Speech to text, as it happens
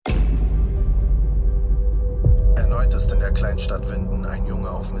ist in der Kleinstadt Winden ein Junge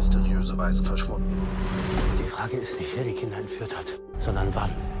auf mysteriöse Weise verschwunden. Die Frage ist nicht, wer die Kinder entführt hat, sondern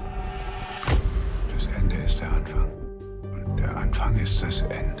wann. Das Ende ist der Anfang. Und der Anfang ist das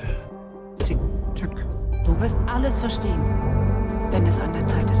Ende. Zick, zack, Du wirst alles verstehen, wenn es an der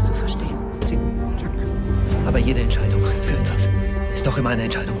Zeit ist zu verstehen. zick, zack, Aber jede Entscheidung für etwas ist doch immer eine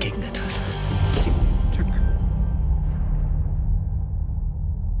Entscheidung gegen etwas. zick, zack.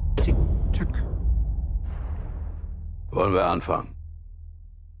 Zick, zack. Wollen wir anfangen?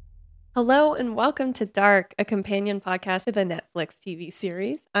 Hello and welcome to Dark, a companion podcast to the Netflix TV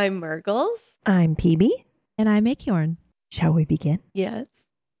series. I'm Murgles. I'm PB. And I'm Acorn. Shall we begin? Yes.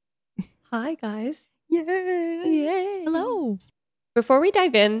 Hi, guys. Yay! Yay. Hello. Before we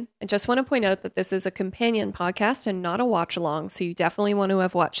dive in, I just want to point out that this is a companion podcast and not a watch along. So you definitely want to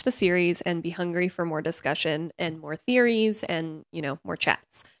have watched the series and be hungry for more discussion and more theories and, more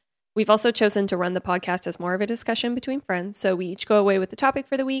chats. We've also chosen to run the podcast as more of a discussion between friends. So we each go away with the topic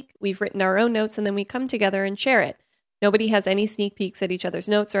for the week. We've written our own notes and then we come together and share it. Nobody has any sneak peeks at each other's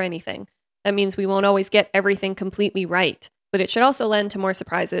notes or anything. That means we won't always get everything completely right. But it should also lend to more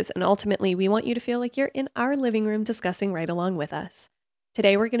surprises, and ultimately, we want you to feel like you're in our living room discussing right along with us.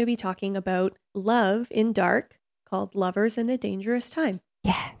 Today, we're going to be talking about Love in Dark, called Lovers in a Dangerous Time.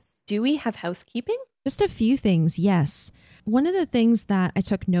 Yes. Do we have housekeeping? Just a few things, yes. One of the things that I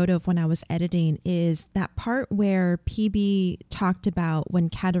took note of when I was editing is that part where PB talked about when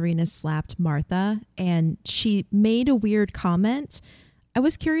Katerina slapped Martha and she made a weird comment. I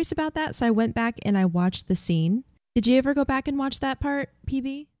was curious about that, so I went back and I watched the scene. Did you ever go back and watch that part,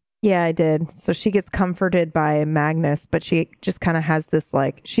 PB? Yeah, I did. So she gets comforted by Magnus, but she just kind of has this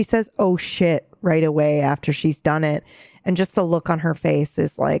she says, oh shit, right away after she's done it. And just the look on her face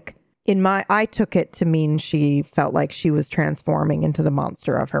is I took it to mean she felt like she was transforming into the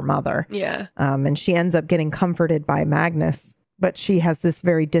monster of her mother. Yeah. And she ends up getting comforted by Magnus, but she has this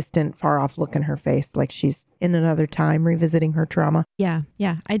very distant, far off look in her face, like she's in another time revisiting her trauma. Yeah.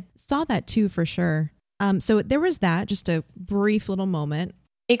 I saw that too, for sure. So there was that, just a brief little moment.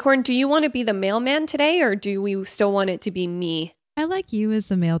 Acorn, do you want to be the mailman today, or do we still want it to be me? I like you as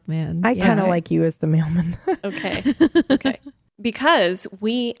the mailman. I kind of like you as the mailman. Okay. Because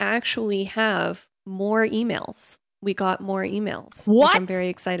we actually have more emails. We got more emails. What? Which I'm very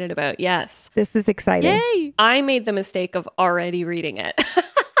excited about. Yes. This is exciting. Yay! I made the mistake of already reading it.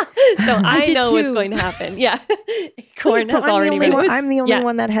 So I I did know what's too. going to happen. Yeah. Acorn So has already read it. I'm the only Yeah.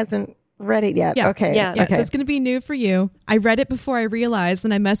 one that hasn't read it yet. Yeah. Okay. Yeah. Yeah, Okay. so it's going to be new for you. I read it before I realized,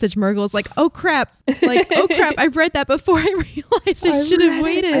 and I messaged Murgles like, oh crap, I read that before I realized I should have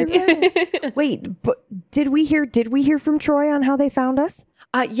waited. Wait, but did we hear from Troy on how they found us?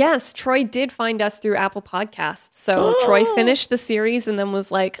 Yes, Troy did find us through Apple Podcasts. So Troy finished the series and then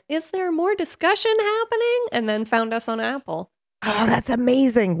was like, is there more discussion happening? And then found us on Apple. Oh, that's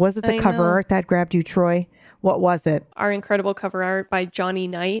amazing. Was it the I cover know. art that grabbed you, Troy? What was it? Our incredible cover art by Johnny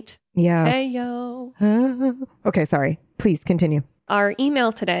Knight. Yes. Hey, yo. Okay, sorry. Please continue. Our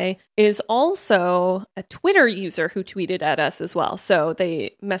email today is also a Twitter user who tweeted at us as well. So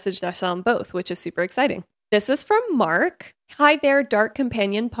they messaged us on both, which is super exciting. This is from Mark. Hi there, Dark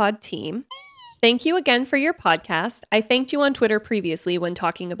Companion Pod team. Thank you again for your podcast. I thanked you on Twitter previously when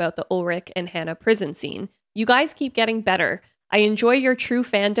talking about the Ulrich and Hannah prison scene. You guys keep getting better. I enjoy your true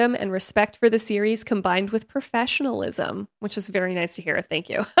fandom and respect for the series combined with professionalism, which is very nice to hear. Thank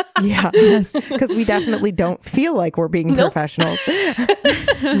you. Yeah, because we definitely don't feel like we're being Nope. professionals.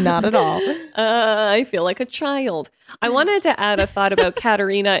 Not at all. I feel like a child. I wanted to add a thought about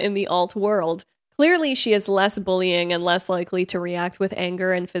Katerina in the alt world. Clearly, she is less bullying and less likely to react with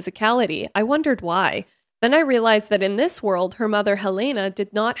anger and physicality. I wondered why. Then I realized that in this world, her mother Helena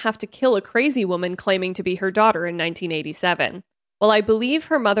did not have to kill a crazy woman claiming to be her daughter in 1987. While I believe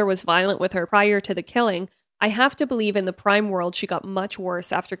her mother was violent with her prior to the killing, I have to believe in the Prime world she got much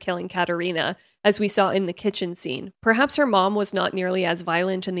worse after killing Katerina, as we saw in the kitchen scene. Perhaps her mom was not nearly as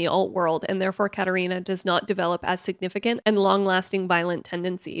violent in the alt world, and therefore Katerina does not develop as significant and long-lasting violent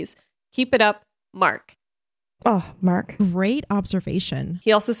tendencies. Keep it up, Mark. Oh, Mark. Great observation.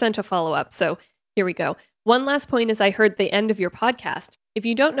 He also sent a follow-up, so here we go. One last point is I heard the end of your podcast. If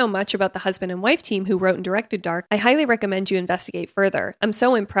you don't know much about the husband and wife team who wrote and directed Dark, I highly recommend you investigate further. I'm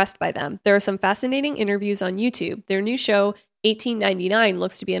so impressed by them. There are some fascinating interviews on YouTube. Their new show, 1899,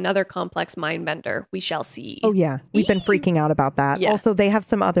 looks to be another complex mind bender. We shall see. Oh, yeah. We've been freaking out about that. Yeah. Also, they have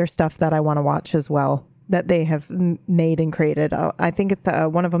some other stuff that I want to watch as well that they have made and created. I think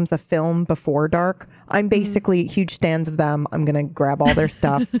one of them's a film before Dark. I'm basically huge fans of them. I'm going to grab all their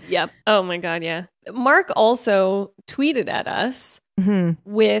stuff. Yep. Oh my God, yeah. Mark also tweeted at us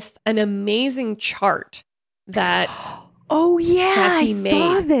with an amazing chart that Oh yeah, that he I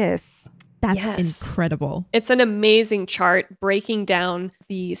saw made. this. That's Yes. incredible. It's an amazing chart breaking down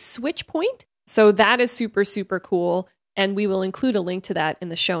the switch point. So that is super, super cool. And we will include a link to that in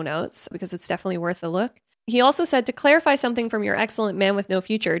the show notes because it's definitely worth a look. He also said, to clarify something from your excellent Man with No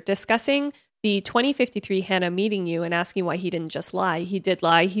Future, discussing the 2053 Hannah meeting you and asking why he didn't just lie. He did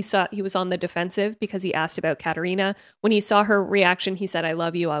lie. He was on the defensive because he asked about Katerina. When he saw her reaction, he said, I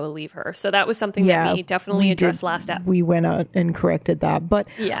love you, I will leave her. So that was something that we definitely addressed last episode. We went out and corrected that. But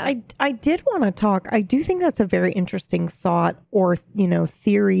Yeah. I did want to talk. I do think that's a very interesting thought or,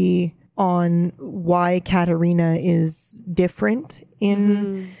 theory on why Katerina is different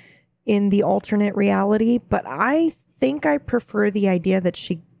in the alternate reality. But I think I prefer the idea that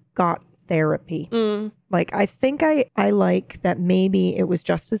she got therapy. Like, I think I like that maybe it was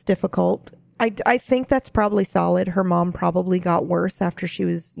just as difficult. I think that's probably solid. Her mom probably got worse after she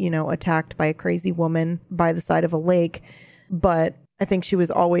was, attacked by a crazy woman by the side of a lake. But I think she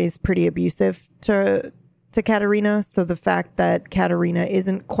was always pretty abusive to Katerina. So the fact that Katerina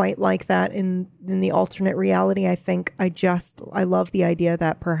isn't quite like that in the alternate reality, I think I love the idea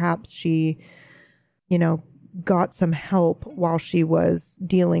that perhaps she, got some help while she was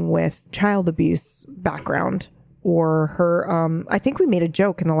dealing with child abuse background. Or her, I think we made a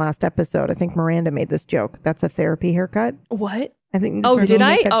joke in the last episode. I think Miranda made this joke. That's a therapy haircut. What? I think. Oh, did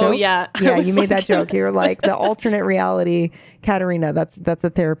I? Make that Oh, joke? yeah. I Yeah, was you made that like- joke. You were like, the alternate reality Katerina. That's a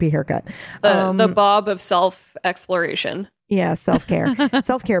therapy haircut. The Bob of self-exploration. Yeah, self-care.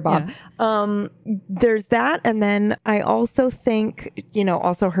 Self-care, Bob. There's that. And then I also think,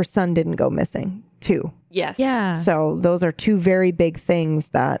 also her son didn't go missing too. Yes. Yeah. So those are two very big things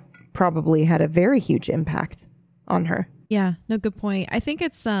that probably had a very huge impact on her. Yeah, no, good point. I think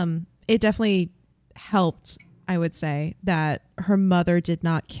it's it definitely helped, I would say, that her mother did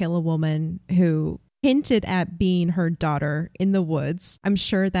not kill a woman who hinted at being her daughter in the woods. I'm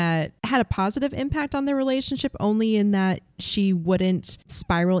sure that had a positive impact on their relationship, only in that she wouldn't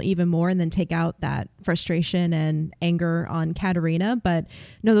spiral even more and then take out that frustration and anger on Katerina. But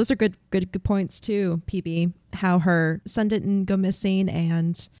no, those are good points too, PB. How her son didn't go missing,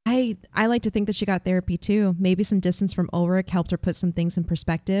 and I like to think that she got therapy too. Maybe some distance from Ulrich helped her put some things in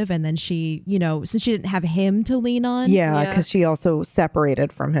perspective, and then she, since she didn't have him to lean on, Yeah, because she also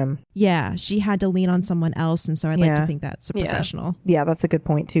separated from him. yeah, she had to lean on someone else, and so I'd like Yeah. to think that's a professional. Yeah, that's a good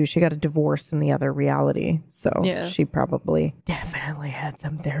point too. She got a divorce in the other reality. So Yeah. she probably definitely had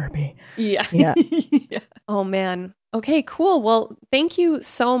some therapy. Yeah. Yeah. Yeah. Oh, man. Okay, cool. Well, thank you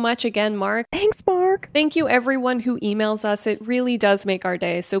so much again, Mark. Thanks, Mark. Thank you, everyone who emails us. It really does make our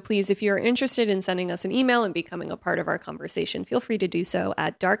day. So please, if you're interested in sending us an email and becoming a part of our conversation, feel free to do so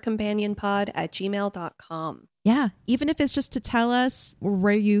at darkcompanionpod@gmail.com. Yeah, even if it's just to tell us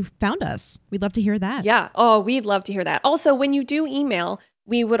where you found us. We'd love to hear that. Yeah. Oh, we'd love to hear that. Also, when you do email,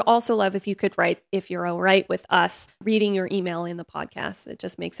 we would also love if you could write, if you're all right with us reading your email in the podcast. It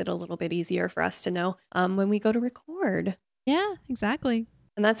just makes it a little bit easier for us to know when we go to record. Yeah, exactly.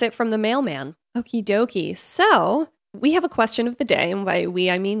 And that's it from the mailman. Okie dokie. So we have a question of the day, and by we,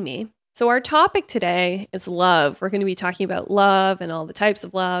 I mean me. So our topic today is love. We're going to be talking about love and all the types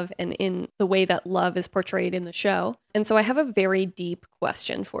of love and in the way that love is portrayed in the show. And so I have a very deep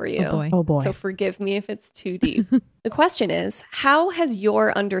question for you. Oh boy. Oh boy. So forgive me if it's too deep. The question is, how has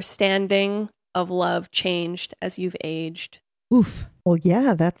your understanding of love changed as you've aged? Oof. Well,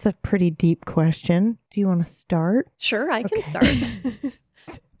 yeah, that's a pretty deep question. Do you want to start? Sure, I can Okay. start.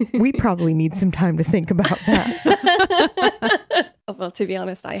 We probably need some time to think about that. Well, to be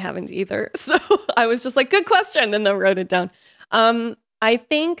honest, I haven't either. So I was just like, good question, and then wrote it down. I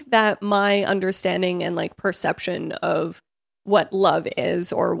think that my understanding and like perception of what love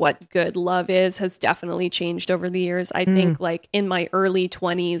is or what good love is has definitely changed over the years. I think like in my early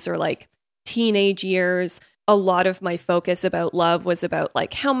 20s or like teenage years, a lot of my focus about love was about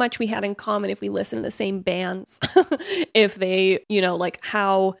like how much we had in common if we listened to the same bands, if they, like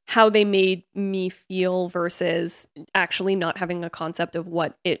how they made me feel versus actually not having a concept of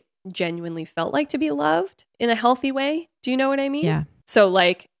what it genuinely felt like to be loved in a healthy way. Do you know what I mean? Yeah. So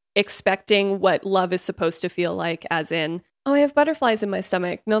like expecting what love is supposed to feel like, as in, oh, I have butterflies in my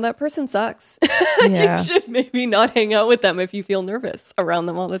stomach. No, that person sucks. Yeah. You should maybe not hang out with them if you feel nervous around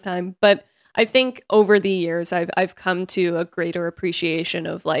them all the time. But I think over the years, I've come to a greater appreciation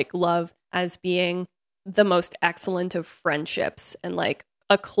of like love as being the most excellent of friendships and like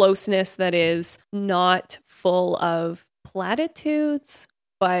a closeness that is not full of platitudes,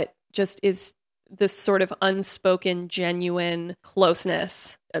 but just is this sort of unspoken, genuine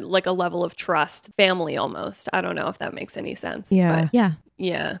closeness, like a level of trust, family almost. I don't know if that makes any sense. Yeah. But Yeah.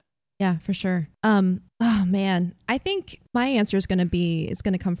 yeah. Yeah, for sure. Oh man, I think my answer is going to be, it's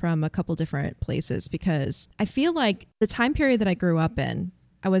going to come from a couple different places, because I feel like the time period that I grew up in,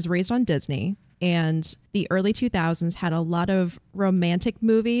 I was raised on Disney, and the early 2000s had a lot of romantic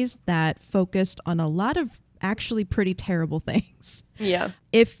movies that focused on a lot of actually pretty terrible things. Yeah.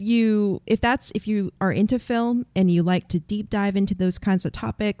 If you are into film and you like to deep dive into those kinds of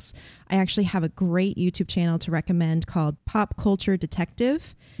topics, I actually have a great YouTube channel to recommend called Pop Culture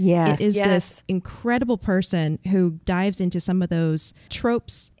Detective. Yes. It is this incredible person who dives into some of those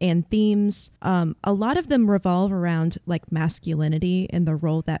tropes and themes. A lot of them revolve around like masculinity and the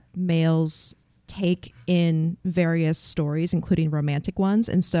role that males take in various stories, including romantic ones.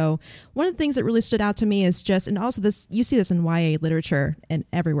 And so one of the things that really stood out to me is just, and also this, you see this in YA literature and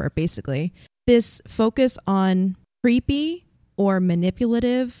everywhere, basically, this focus on creepy or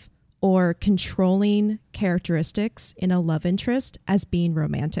manipulative or controlling characteristics in a love interest as being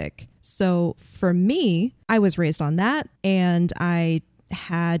romantic. So for me, I was raised on that, and I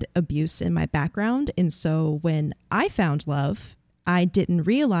had abuse in my background. And so when I found love, I didn't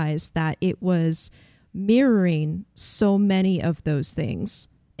realize that it was mirroring so many of those things.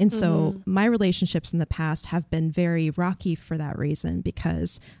 And so my relationships in the past have been very rocky for that reason,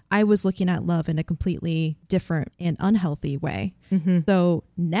 because I was looking at love in a completely different and unhealthy way. So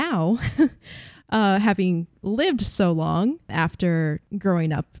now, having lived so long after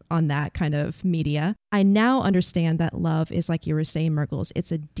growing up on that kind of media, I now understand that love is, like you were saying, Murgles,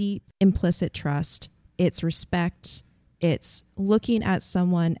 it's a deep implicit trust. It's respect. It's looking at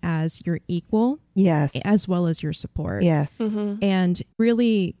someone as your equal, Yes. as well as your support. Yes. And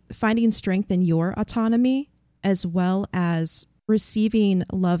really finding strength in your autonomy, as well as receiving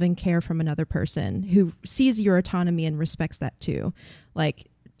love and care from another person who sees your autonomy and respects that too. Like,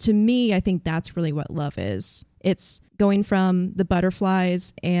 to me, I think that's really what love is. It's going from the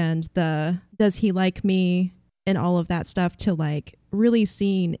butterflies and the does he like me and all of that stuff to like really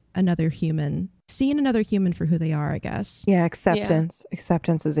seeing another human for who they are, I guess. Yeah, acceptance.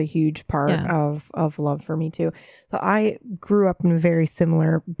 Acceptance is a huge part Yeah. of love for me too. So I grew up in a very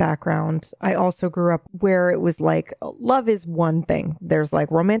similar background. I also grew up where it was like love is one thing. There's like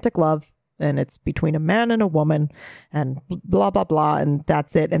romantic love, and it's between a man and a woman, and blah blah blah, and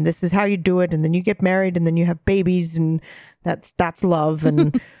that's it. And this is how you do it. And then you get married, and then you have babies, and that's love.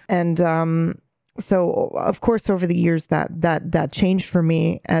 And so of course over the years that changed for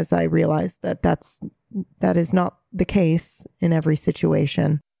me as I realized that is not the case in every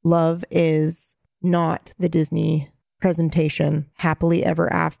situation. Love is not the Disney presentation happily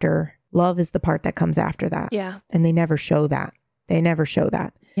ever after. Love is the part that comes after that. Yeah. And they never show that.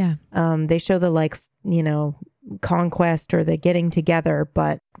 Yeah. They show the like, conquest or the getting together,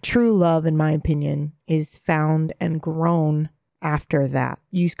 but true love, in my opinion, is found and grown after that.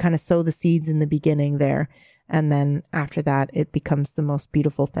 You kind of sow the seeds in the beginning there, and then after that it becomes the most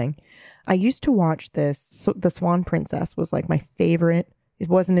beautiful thing. I used to watch this. So The Swan Princess was like my favorite. It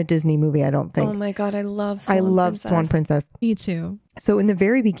wasn't a Disney movie, I don't think. Oh my God, I love Swan Princess. Swan Princess. Me too. So in the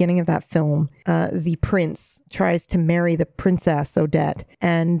very beginning of that film, the prince tries to marry the princess Odette,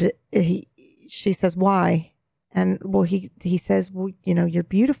 and she says, why? And well, he says, well, you're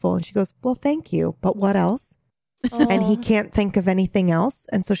beautiful. And she goes, well, thank you. But what else? And he can't think of anything else.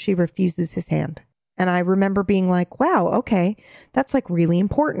 And so she refuses his hand. And I remember being like, wow, okay, that's like really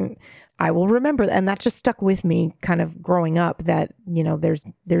important. I will remember. And that just stuck with me kind of growing up, that,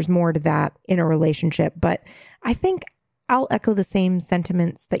 there's more to that in a relationship. But I think I'll echo the same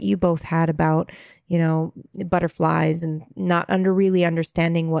sentiments that you both had about, butterflies and not really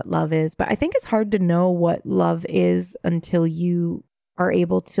understanding what love is. But I think it's hard to know what love is until you are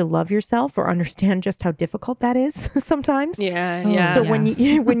able to love yourself or understand just how difficult that is sometimes. Yeah. So when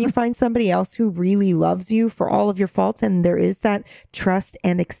you find somebody else who really loves you for all of your faults, and there is that trust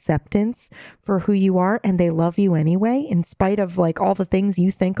and acceptance for who you are, and they love you anyway, in spite of like all the things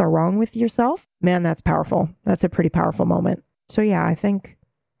you think are wrong with yourself, man, that's powerful. That's a pretty powerful moment. So yeah, I think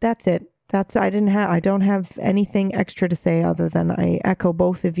that's it. I don't have anything extra to say other than I echo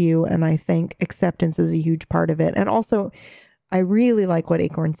both of you, and I think acceptance is a huge part of it. And also, I really like what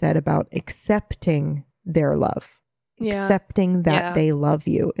Acorn said about accepting their love. Yeah. Accepting that they love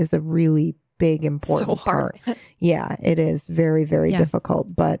you is a really big, important part. Yeah, it is very, very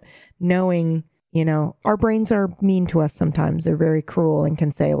difficult. But knowing, our brains are mean to us sometimes. They're very cruel and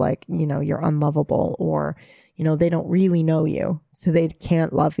can say like, you're unlovable, or, they don't really know you, so they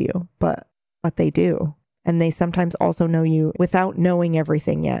can't love you, but they do. And they sometimes also know you without knowing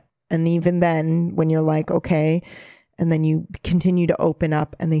everything yet. And even then, when you're like, okay, and then you continue to open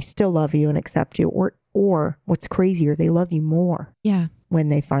up and they still love you and accept you. Or what's crazier, they love you more. Yeah. when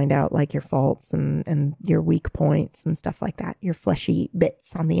they find out like your faults and your weak points and stuff like that, your fleshy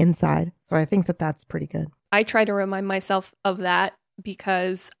bits on the inside. So I think that that's pretty good. I try to remind myself of that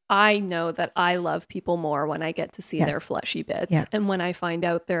because I know that I love people more when I get to see their fleshy bits. Yeah. And when I find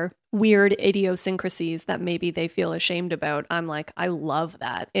out their weird idiosyncrasies that maybe they feel ashamed about, I'm like, I love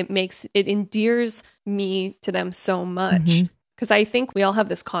that. It endears me to them so much. Because I think we all have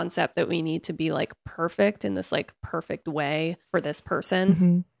this concept that we need to be like perfect in this like perfect way for this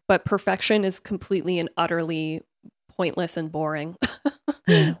person. But perfection is completely and utterly pointless and boring.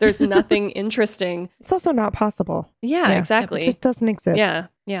 There's nothing interesting. It's also not possible. Yeah, exactly. It just doesn't exist.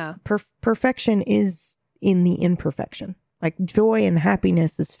 Yeah. Perfection is in the imperfection. Like joy and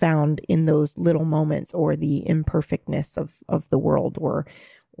happiness is found in those little moments, or the imperfectness of the world,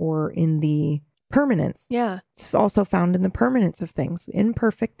 or in the permanence. Yeah. It's also found in the permanence of things,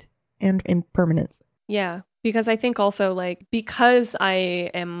 imperfect and impermanence. Yeah. Because I think also like, because I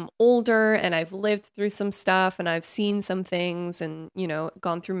am older and I've lived through some stuff and I've seen some things and, you know,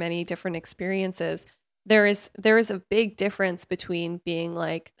 gone through many different experiences, there is a big difference between being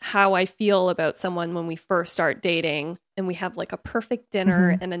like how I feel about someone when we first start dating and we have like a perfect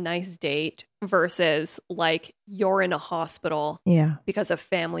dinner and a nice date versus like you're in a hospital because a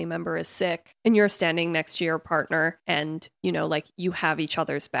family member is sick and you're standing next to your partner and, you know, like you have each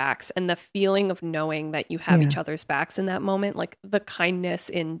other's backs, and the feeling of knowing that you have each other's backs in that moment, like the kindness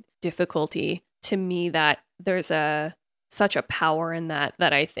in difficulty, to me, that there's such a power in that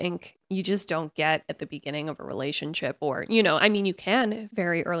I think you just don't get at the beginning of a relationship, or, you know, I mean, you can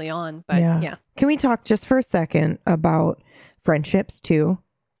very early on, but yeah. Can we talk just for a second about friendships too?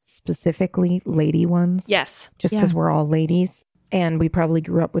 Specifically lady ones? Yes. Just because we're all ladies and we probably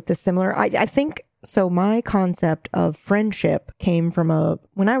grew up with this similar. I think, so my concept of friendship came from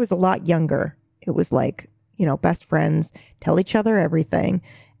when I was a lot younger. It was like, you know, best friends tell each other everything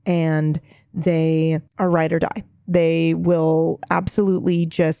and they are ride or die. They will absolutely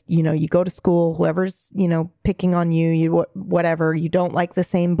just, you know, you go to school, whoever's, you know, picking on you, whatever, you don't like the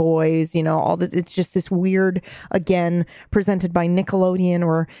same boys, you know, all that. It's just this weird, again, presented by Nickelodeon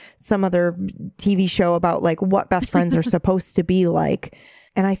or some other TV show about like what best friends are supposed to be like.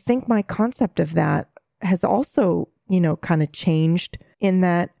 And I think my concept of that has also, you know, kind of changed in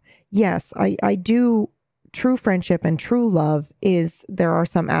that, yes, I do. True friendship and true love there are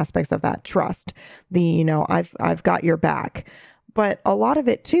some aspects of that trust, you know, I've got your back, but a lot of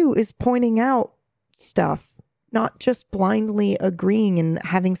it too is pointing out stuff, not just blindly agreeing and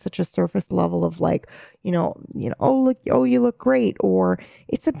having such a surface level of like, you know, oh, you look great. Or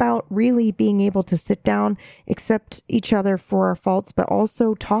it's about really being able to sit down, accept each other for our faults, but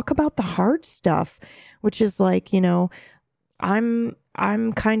also talk about the hard stuff, which is like, you know,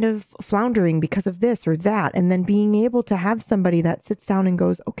 I'm kind of floundering because of this or that. And then being able to have somebody that sits down and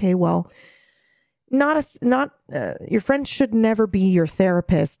goes, okay, well, your friend should never be your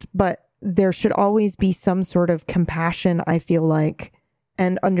therapist, but there should always be some sort of compassion, I feel like,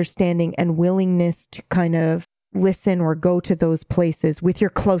 and understanding and willingness to kind of listen or go to those places with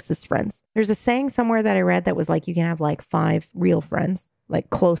your closest friends. There's a saying somewhere that I read that was like, you can have like 5 real friends, like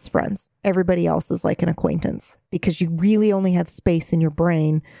close friends. Everybody else is like an acquaintance, because you really only have space in your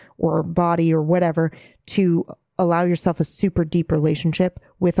brain or body or whatever to allow yourself a super deep relationship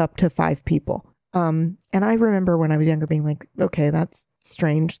with up to 5 people. And I remember when I was younger being like, okay, that's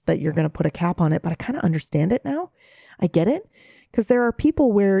strange that you're going to put a cap on it, but I kind of understand it now. I get it. Because there are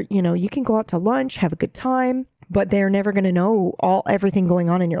people where, you know, you can go out to lunch, have a good time, but they're never going to know everything going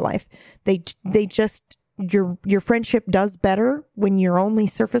on in your life. They just, your friendship does better when you're only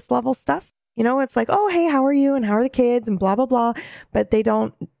surface level stuff. You know, it's like, oh, hey, how are you? And how are the kids? And blah, blah, blah. But they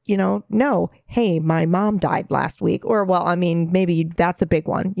don't, you know, hey, my mom died last week. Or, well, I mean, maybe that's a big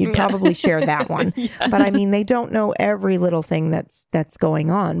one. You'd probably share that one. But I mean, they don't know every little thing that's going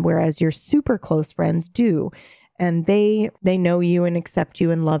on. Whereas your super close friends do. And they know you and accept you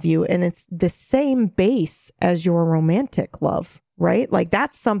and love you. And it's the same base as your romantic love, right? Like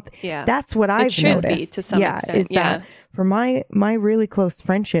that's something, that's what I've noticed. Be to some extent. Is that for my really close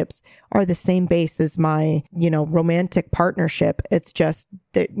friendships are the same base as my, you know, romantic partnership. It's just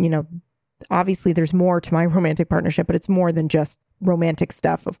that, you know, obviously there's more to my romantic partnership, but it's more than just romantic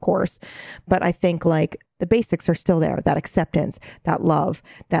stuff, of course. But I think like the basics are still there, that acceptance, that love,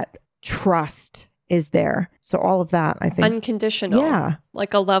 that trust is there. So all of that, I think. Unconditional. Yeah.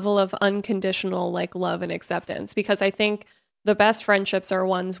 Like a level of unconditional, like love and acceptance. Because I think the best friendships are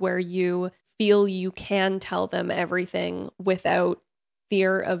ones where you feel you can tell them everything without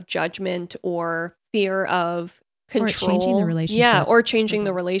fear of judgment or fear of control. Or changing the relationship. Yeah, or changing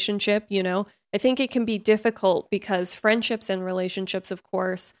the relationship, you know. I think it can be difficult because friendships and relationships, of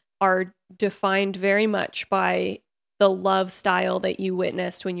course, are defined very much by the love style that you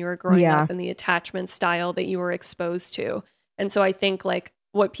witnessed when you were growing up and the attachment style that you were exposed to. And so I think like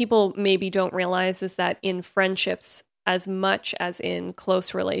what people maybe don't realize is that in friendships, as much as in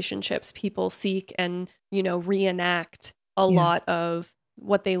close relationships, people seek and, reenact a lot of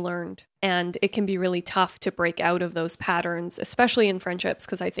what they learned. And it can be really tough to break out of those patterns, especially in friendships,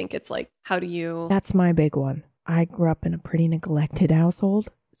 because I think it's like, how do you... That's my big one. I grew up in a pretty neglected household.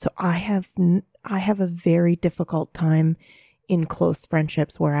 So I have a very difficult time in close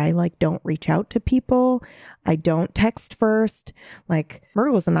friendships where I like don't reach out to people. I don't text first. Like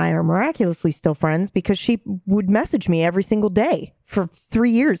Myrtles and I are miraculously still friends because she would message me every single day for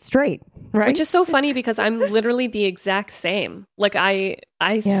 3 years straight. Right. Which is so funny because I'm literally the exact same. Like I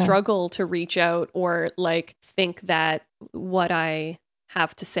struggle to reach out or like think that what I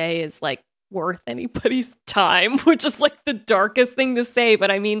have to say is like worth anybody's time, which is like the darkest thing to say.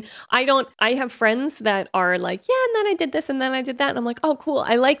 But I mean, I have friends that are like, yeah, and then I did this and then I did that. And I'm like, oh, cool.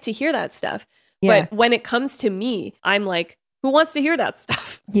 I like to hear that stuff. Yeah. But when it comes to me, I'm like, who wants to hear that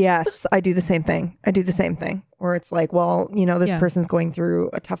stuff? Yes, I do the same thing. Where it's like, well, this person's going through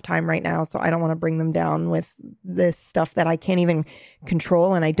a tough time right now, so I don't want to bring them down with this stuff that I can't even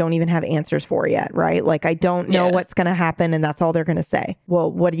control and I don't even have answers for yet, right? Like, I don't know what's going to happen and that's all they're going to say.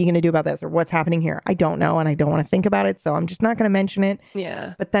 Well, what are you going to do about this? Or what's happening here? I don't know and I don't want to think about it, so I'm just not going to mention it.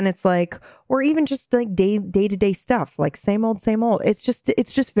 Yeah. But then it's like, or even just like day-to-day stuff, like same old. It's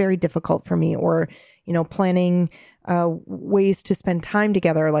just very difficult for me. Or, planning ways to spend time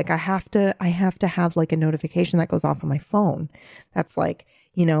together. Like I have to have like a notification that goes off on my phone. That's like,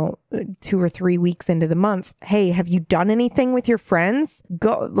 2 or 3 weeks into the month. Hey, have you done anything with your friends?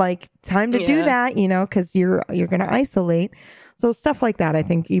 Go, like, time to do that, because you're going to isolate. So stuff like that. I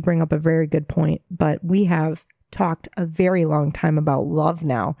think you bring up a very good point, but we have talked a very long time about love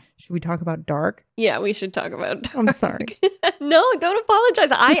now. Should we talk about Dark? Yeah, we should talk about Dark. I'm sorry. No, don't apologize.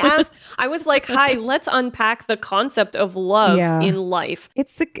 I was like, hi, let's unpack the concept of love in life.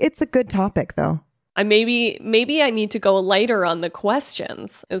 It's a good topic though. Maybe I need to go lighter on the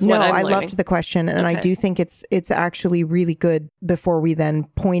questions is what I'm learning. I loved the question and I do think it's actually really good before we then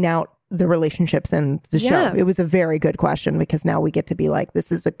point out the relationships in the show. It was a very good question because now we get to be like, this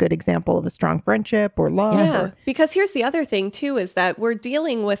is a good example of a strong friendship or love. Yeah, because here's the other thing too, is that we're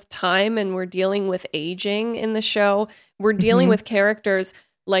dealing with time and we're dealing with aging in the show. We're dealing with characters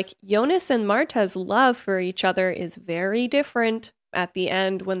like Jonas and Marta's love for each other is very different at the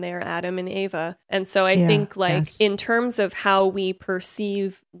end when they're Adam and Eva. And so I think in terms of how we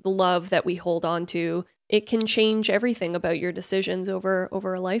perceive the love that we hold on to, it can change everything about your decisions over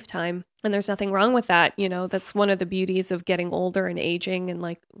a lifetime. And there's nothing wrong with that. That's one of the beauties of getting older and aging and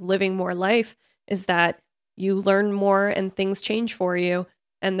like living more life is that you learn more and things change for you.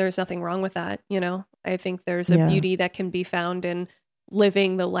 And there's nothing wrong with that. I think there's a beauty that can be found in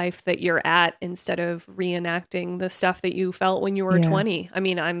living the life that you're at instead of reenacting the stuff that you felt when you were 20. I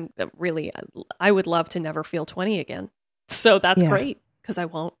mean, I would love to never feel 20 again. So that's great because I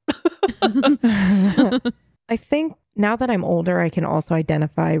won't. I think now that I'm older, I can also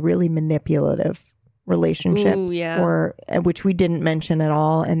identify really manipulative relationships, or which we didn't mention at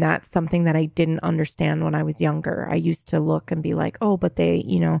all. And that's something that I didn't understand when I was younger. I used to look and be like, oh, but they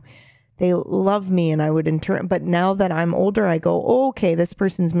love me, and I would but now that I'm older, I go, oh, okay, this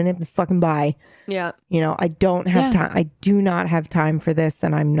person's fucking bye. Yeah. I don't have time. I do not have time for this,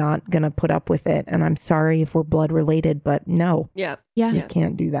 and I'm not going to put up with it. And I'm sorry if we're blood related, but no. Yeah. You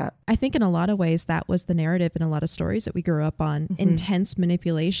can't do that. I think in a lot of ways, that was the narrative in a lot of stories that we grew up on. Intense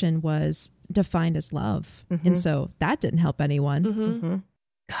manipulation was defined as love. And so that didn't help anyone.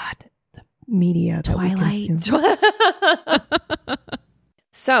 God, the media. Twilight.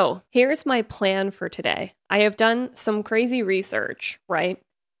 So here's my plan for today. I have done some crazy research, right,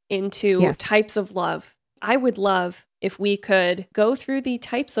 into types of love. I would love if we could go through the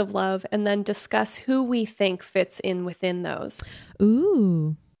types of love and then discuss who we think fits in within those.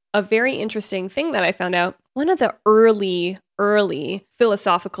 Ooh. A very interesting thing that I found out, one of the early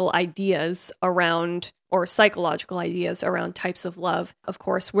philosophical ideas around, or psychological ideas around types of love, of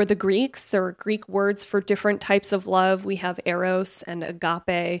course, were the Greeks. There are Greek words for different types of love. We have eros and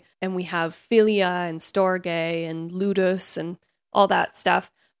agape, and we have philia and storge and ludus and all that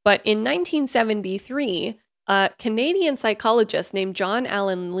stuff. But in 1973, a Canadian psychologist named John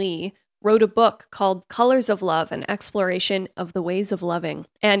Allen Lee wrote a book called Colors of Love, an exploration of the ways of loving.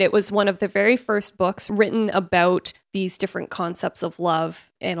 And it was one of the very first books written about these different concepts of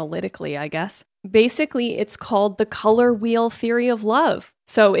love analytically, I guess. Basically, it's called the color wheel theory of love.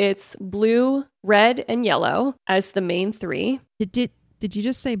 So it's blue, red, and yellow as the main three. Did you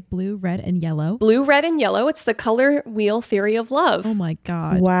just say blue, red, and yellow? Blue, red, and yellow. It's the color wheel theory of love. Oh my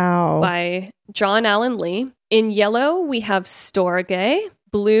God. Wow. By John Allen Lee. In yellow, we have Storge.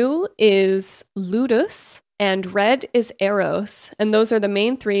 Blue is Ludus. And red is Eros. And those are the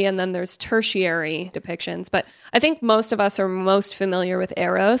main three. And then there's tertiary depictions. But I think most of us are most familiar with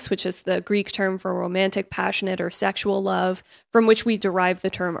Eros, which is the Greek term for romantic, passionate, or sexual love, from which we derive the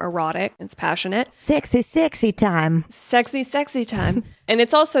term erotic. It's passionate. Sexy, sexy time. Sexy, sexy time. And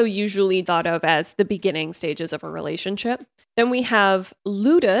it's also usually thought of as the beginning stages of a relationship. Then we have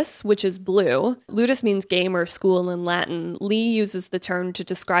ludus, which is blue. Ludus means game or school in Latin. Lee uses the term to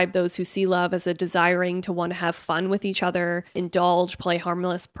describe those who see love as a desiring to want to have fun with each other, indulge, play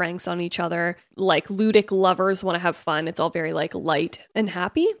harmless pranks on each other. Like ludic lovers want to have fun. It's all very like light and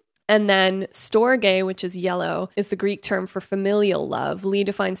happy. And then storge, which is yellow, is the Greek term for familial love. Lee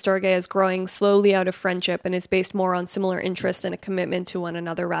defines storge as growing slowly out of friendship and is based more on similar interest and a commitment to one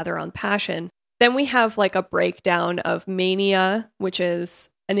another rather on passion. Then we have like a breakdown of mania, which is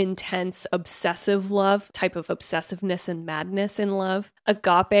an intense obsessive love, type of obsessiveness and madness in love.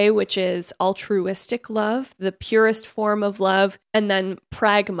 Agape, which is altruistic love, the purest form of love. And then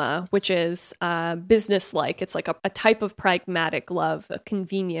pragma, which is business-like. It's like a type of pragmatic love, a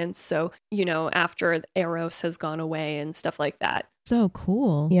convenience. So, you know, after Eros has gone away and stuff like that. So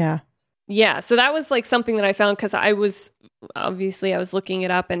cool. Yeah. Yeah, so that was like something that I found because I was looking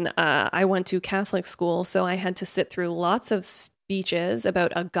it up and I went to Catholic school, so I had to sit through lots of speeches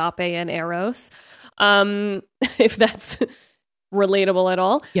about agape and eros, if that's relatable at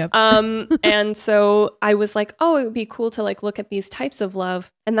all. Yep. And so I was like, oh, it would be cool to like look at these types of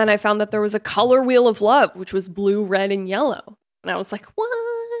love. And then I found that there was a color wheel of love, which was blue, red, and yellow. And I was like, what?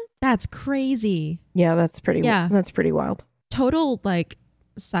 That's crazy. Yeah, that's pretty wild. Total like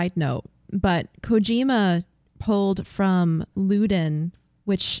side note. But Kojima pulled from Luden,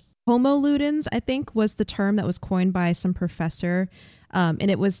 which Homo Ludens, I think, was the term that was coined by some professor. And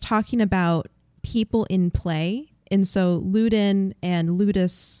it was talking about people in play. And so Luden and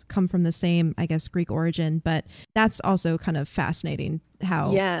Ludus come from the same, I guess, Greek origin. But that's also kind of fascinating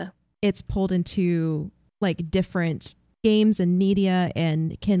how it's pulled into like different games and media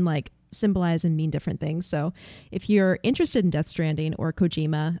and can like symbolize and mean different things. So if you're interested in Death Stranding or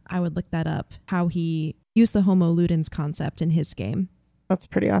Kojima, I would look that up, how he used the Homo Ludens concept in his game. That's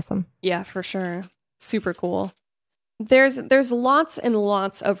pretty awesome. Yeah, for sure. Super cool. There's lots and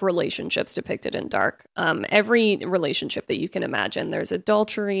lots of relationships depicted in Dark. Every relationship that you can imagine. There's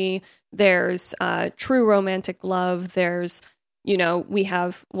adultery, there's true romantic love, there's, you know, we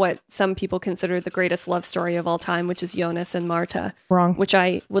have what some people consider the greatest love story of all time, which is Jonas and Marta. Wrong. Which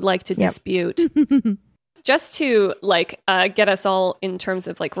I would like to dispute. Just to like get us all in terms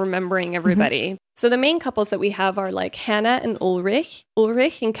of like remembering everybody. Mm-hmm. So the main couples that we have are like Hannah and Ulrich,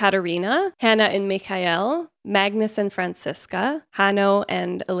 Ulrich and Katharina, Hannah and Michael, Magnus and Franziska, Hanno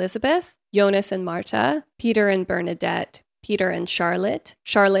and Elizabeth, Jonas and Marta, Peter and Bernadette, Peter and Charlotte,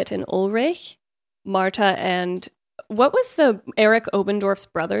 Charlotte and Ulrich, Marta and... What was the Eric Obendorf's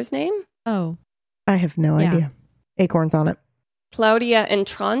brother's name? Oh. I have no idea. Acorns on it. Claudia and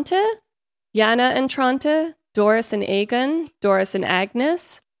Trante, Jana and Trante, Doris and Aegon, Doris and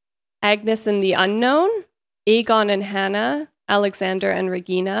Agnes, Agnes and the Unknown, Aegon and Hannah, Alexander and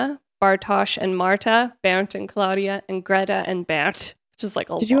Regina, Bartosz and Marta, Bernd and Claudia, and Greta and Bernd. Which is like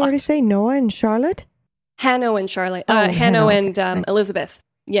a lot. Did you already say Noah and Charlotte? Hanno and Charlotte. Hanno and Elizabeth.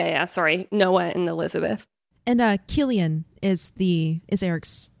 Yeah, sorry. Noah and Elizabeth. And Killian is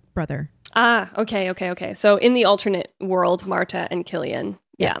Eric's brother. Ah, okay. So in the alternate world, Marta and Killian.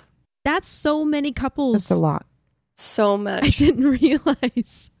 Yeah. That's so many couples. That's a lot. So much. I didn't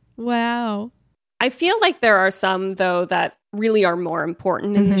realize. Wow. I feel like there are some, though, that really are more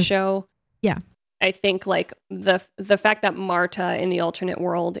important in the show. Yeah. I think like the fact that Marta in the alternate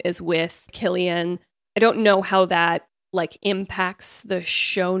world is with Killian, I don't know how that like impacts the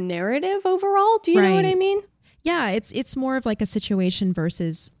show narrative overall. Do you know what I mean? Yeah, it's more of like a situation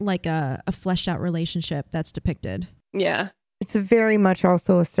versus like a fleshed out relationship that's depicted. Yeah. It's very much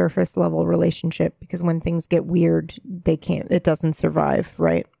also a surface level relationship because when things get weird, it doesn't survive,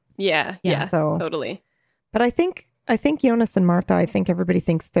 right? Yeah. So totally. But I think Jonas and Martha, I think everybody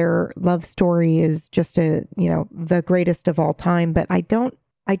thinks their love story is just the greatest of all time, but I don't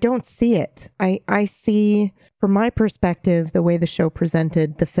see it. I see, from my perspective, the way the show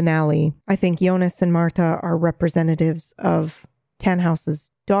presented the finale, I think Jonas and Martha are representatives of Tannhaus's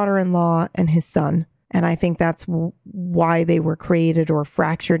daughter-in-law and his son. And I think that's why they were created or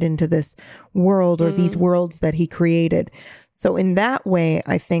fractured into this world or these worlds that he created. So in that way,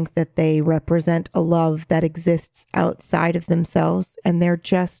 I think that they represent a love that exists outside of themselves, and they're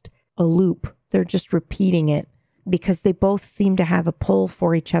just a loop. They're just repeating it because they both seem to have a pull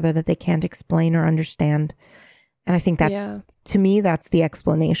for each other that they can't explain or understand. And I think that's, to me, that's the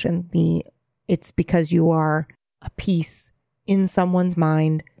explanation. It's because you are a piece in someone's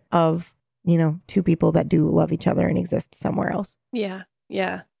mind of, you know, two people that do love each other and exist somewhere else. Yeah.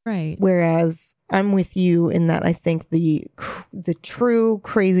 Yeah. Right. Whereas I'm with you in that I think the true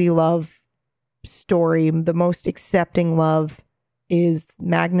crazy love story, the most accepting love, is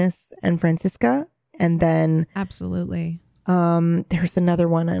Magnus and Franziska. And then absolutely, there's another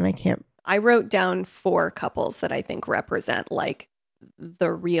one, and I wrote down 4 couples that I think represent like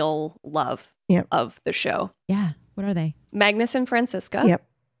the real love of the show. Yeah. What are they? Magnus and Franziska. Yep.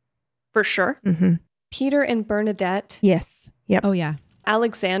 For sure. Mm-hmm. Peter and Bernadette. Yes. Yep. Oh, yeah.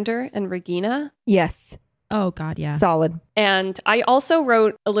 Alexander and Regina. Yes. Oh, God, yeah. Solid. And I also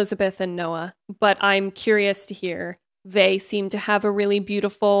wrote Elizabeth and Noah, but I'm curious to hear. They seem to have a really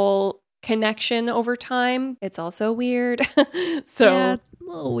beautiful connection over time. It's also weird. So yeah, a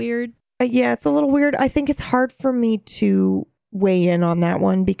little weird. Yeah, it's a little weird. I think it's hard for me to weigh in on that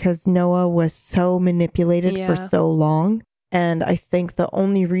one because Noah was so manipulated for so long. And I think the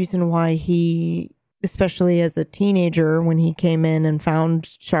only reason why he, especially as a teenager, when he came in and found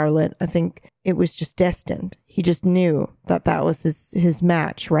Charlotte, I think it was just destined. He just knew that that was his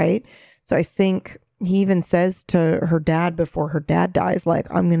match, right? So I think he even says to her dad before her dad dies, like,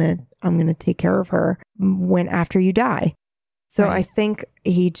 I'm gonna take care of her when after you die. So right. I think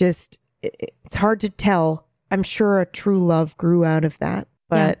it's hard to tell. I'm sure a true love grew out of that,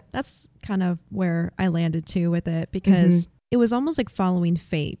 but that's kind of where I landed too with it, because it was almost like following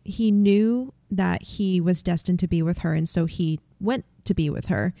fate. He knew that he was destined to be with her, and so he went to be with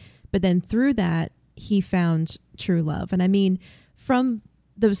her. But then through that, he found true love. And I mean, from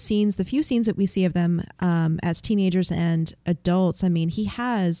those scenes, the few scenes that we see of them as teenagers and adults, I mean, he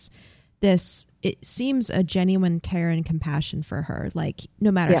has this, it seems, a genuine care and compassion for her. Like,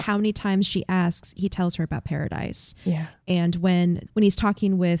 no matter how many times she asks, he tells her about paradise. Yeah. And when he's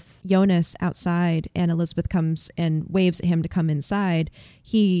talking with Jonas outside and Elizabeth comes and waves at him to come inside,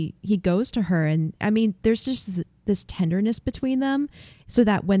 he goes to her. And I mean, there's just this tenderness between them, so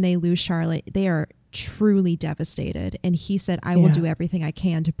that when they lose Charlotte, they are truly devastated. And he said, I will do everything I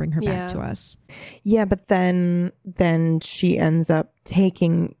can to bring her back to us. Yeah, but then she ends up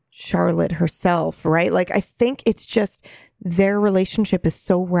taking Charlotte herself, right? Like, I think it's just their relationship is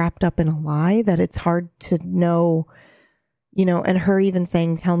so wrapped up in a lie that it's hard to know, you know, and her even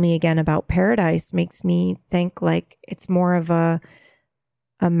saying, tell me again about paradise, makes me think like it's more of a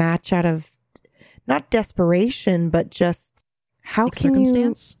match out of not desperation, but just how like can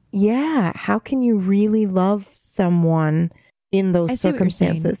circumstance? How can you really love someone in those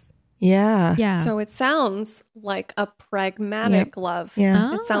circumstances? Yeah. So it sounds like a pragmatic love.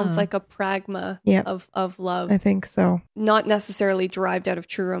 Yeah. It sounds like a pragma of love. I think so. Not necessarily derived out of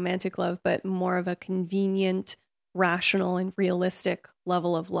true romantic love, but more of a convenient, rational, and realistic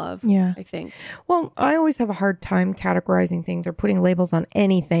level of love. Yeah. I think. Well, I always have a hard time categorizing things or putting labels on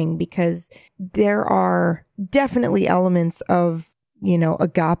anything, because there are definitely elements of, you know,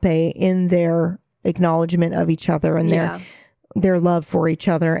 agape in their acknowledgement of each other and their love for each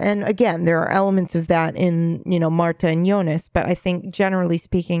other. And again, there are elements of that in, you know, Marta and Jonas, but I think generally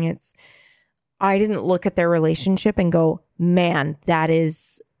speaking, I didn't look at their relationship and go, man, that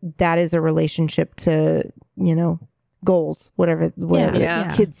is a relationship to, you know, goals, whatever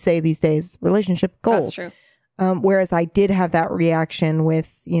kids say these days, relationship goals. That's true. Whereas I did have that reaction with,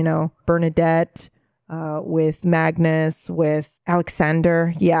 you know, Bernadette, with Magnus, with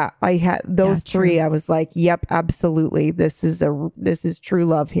Alexander. Yeah, I had those three. I was like, yep, absolutely. This is true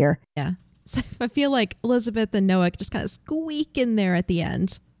love here. Yeah. So I feel like Elizabeth and Noah just kind of squeak in there at the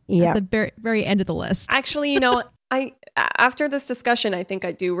end. Yeah. At the very, very end of the list. Actually, you know, after this discussion, I think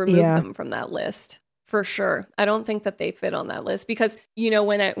I do remove them from that list for sure. I don't think that they fit on that list because, you know,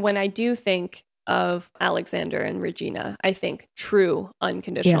 when I do think of Alexander and Regina, I think true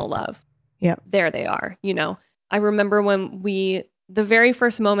unconditional love. Yeah. There they are. You know, I remember when the very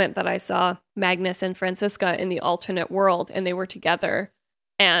first moment that I saw Magnus and Franziska in the alternate world and they were together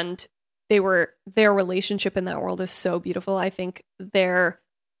and their relationship in that world is so beautiful. I think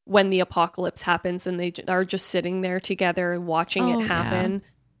when the apocalypse happens and they are just sitting there together watching it happen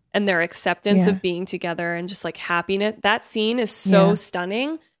and their acceptance of being together and just like happiness. That scene is so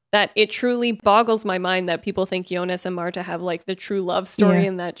stunning. that it truly boggles my mind that people think Jonas and Marta have like the true love story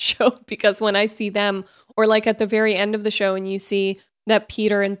in that show. Because when I see them, or like at the very end of the show, and you see that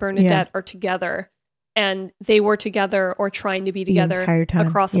Peter and Bernadette are together, and they were together or trying to be together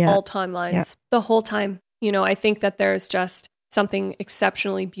across all timelines the whole time. You know, I think that there's just something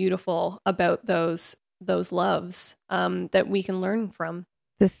exceptionally beautiful about those loves that we can learn from.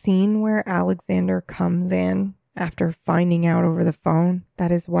 The scene where Alexander comes in after finding out over the phone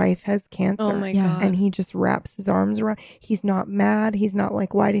that his wife has cancer. Oh my God. And he just wraps his arms around. He's not mad. He's not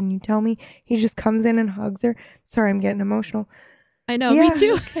like, why didn't you tell me? He just comes in and hugs her. Sorry, I'm getting emotional. I know, me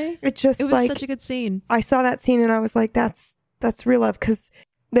too. Okay. It was like, such a good scene. I saw that scene and I was like, that's real love. Because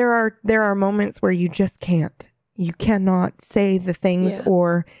there are moments where you just can't. You cannot say the things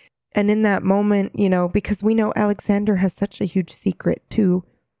and in that moment, you know, because we know Alexander has such a huge secret too,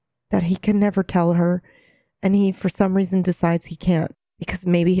 that he can never tell her. And he, for some reason, decides he can't, because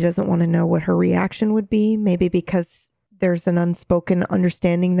maybe he doesn't want to know what her reaction would be. Maybe because there's an unspoken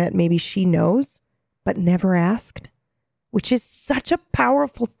understanding that maybe she knows, but never asked, which is such a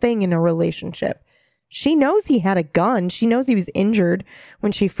powerful thing in a relationship. She knows he had a gun. She knows he was injured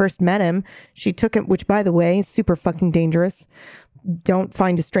when she first met him. She took him, which, by the way, is super fucking dangerous. Don't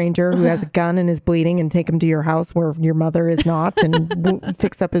find a stranger who has a gun and is bleeding and take him to your house where your mother is not and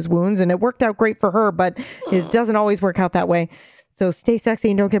fix up his wounds. And it worked out great for her, but it doesn't always work out that way. So stay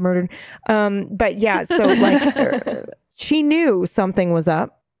sexy and don't get murdered. But yeah, so like she knew something was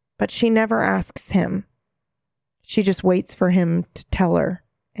up, but she never asks him. She just waits for him to tell her,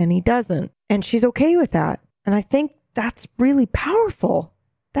 and he doesn't. And she's okay with that. And I think that's really powerful.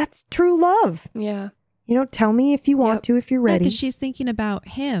 That's true love. Yeah. You know, tell me if you want to, if you're ready. Because she's thinking about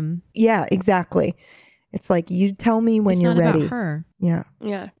him. Yeah, exactly. It's like, you tell me when you're ready. It's not about her. Yeah.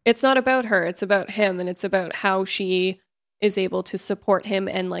 Yeah. It's not about her. It's about him. And it's about how she is able to support him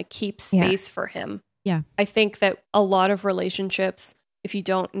and like keep space for him. Yeah. I think that a lot of relationships, if you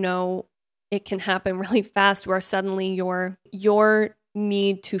don't know, it can happen really fast where suddenly your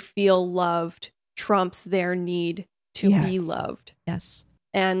need to feel loved trumps their need to be loved. Yes.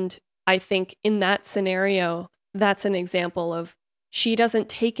 And I think in that scenario, that's an example of she doesn't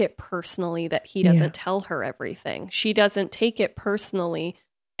take it personally that he doesn't tell her everything. She doesn't take it personally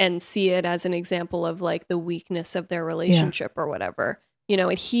and see it as an example of like the weakness of their relationship or whatever. You know,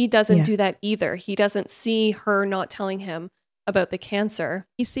 and he doesn't do that either. He doesn't see her not telling him about the cancer.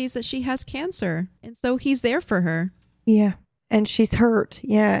 He sees that she has cancer, and so he's there for her. Yeah. And she's hurt.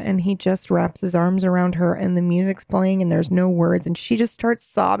 Yeah. And he just wraps his arms around her, and the music's playing and there's no words. And she just starts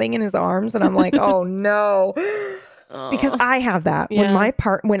sobbing in his arms. And I'm like, oh no. Because I have that. Yeah.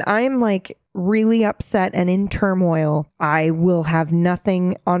 When I'm like really upset and in turmoil, I will have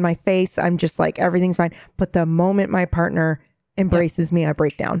nothing on my face. I'm just like, everything's fine. But the moment my partner embraces me, I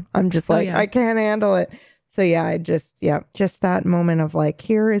break down. I'm just like, I can't handle it. So yeah, just that moment of like,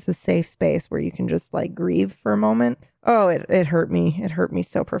 here is a safe space where you can just like grieve for a moment. Oh, it hurt me. It hurt me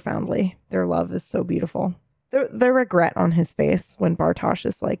so profoundly. Their love is so beautiful. The regret on his face when Bartosz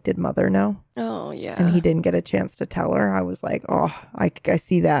is like, did mother know? Oh, yeah. And he didn't get a chance to tell her. I was like, oh, I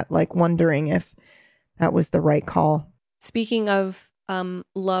see that, like wondering if that was the right call. Speaking of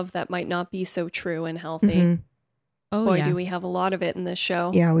love that might not be so true and healthy, do we have a lot of it in this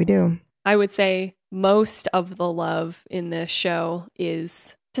show. Yeah, we do. I would say most of the love in this show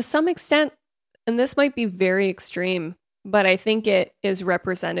is, to some extent, and this might be very extreme, but I think it is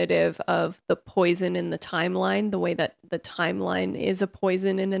representative of the poison in the timeline, the way that the timeline is a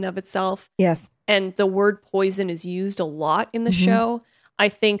poison in and of itself. Yes. And the word poison is used a lot in the show. I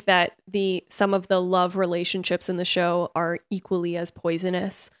think that some of the love relationships in the show are equally as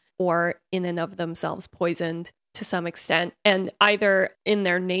poisonous, or in and of themselves poisoned to some extent, and either in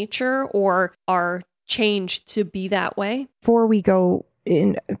their nature or are changed to be that way. Before we go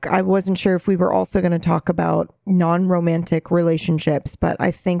in, I wasn't sure if we were also going to talk about non-romantic relationships, but I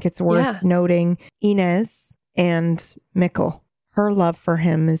think it's worth noting Inez and Mikkel. Her love for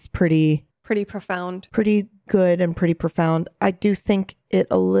him is pretty profound, pretty good and pretty profound. I do think it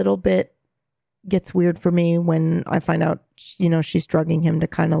a little bit gets weird for me when I find out, you know, she's drugging him to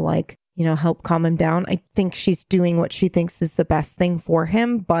kind of like, you know, help calm him down. I think she's doing what she thinks is the best thing for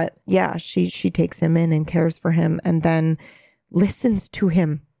him. But yeah, she takes him in and cares for him and then listens to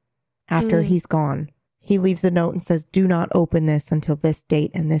him after he's gone. He leaves a note and says, do not open this until this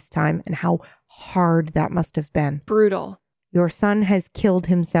date and this time. And how hard that must have been. Brutal. Your son has killed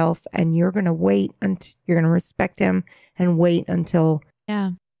himself and you're going to wait until you're going to respect him and wait until.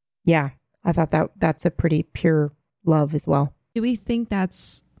 Yeah. I thought that's a pretty pure love as well. Do we think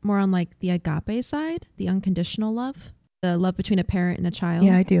that's more on like the agape side, the unconditional love? The love between a parent and a child.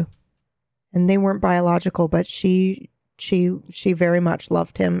 Yeah, I do. And they weren't biological, but she very much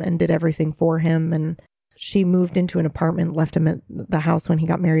loved him and did everything for him. And she moved into an apartment, left him at the house when he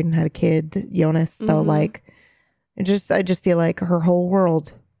got married and had a kid, Jonas. So like, I just feel like her whole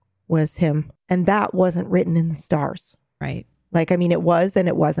world was him. And that wasn't written in the stars. Right. Like, I mean, it was and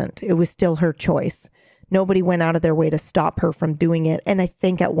it wasn't. It was still her choice. Nobody went out of their way to stop her from doing it. And I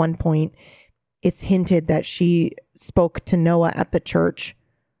think at one point it's hinted that she spoke to Noah at the church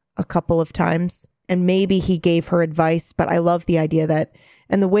a couple of times. And maybe he gave her advice. But I love the idea that,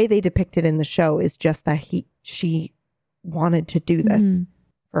 and the way they depict it in the show is just that she wanted to do this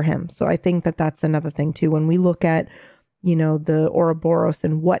for him. So I think that that's another thing too. When we look at, you know, the Ouroboros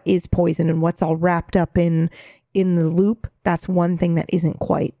and what is poison and what's all wrapped up in the loop, that's one thing that isn't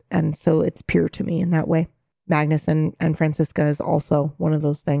quite. And so it's pure to me in that way. Magnus and Franziska is also one of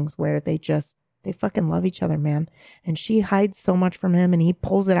those things where they fucking love each other, man. And she hides so much from him and he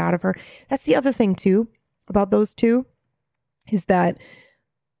pulls it out of her. That's the other thing too about those two, is that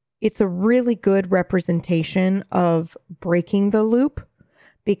it's a really good representation of breaking the loop,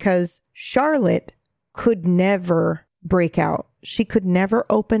 because Charlotte could never break out. She could never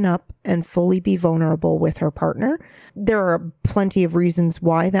open up and fully be vulnerable with her partner. There are plenty of reasons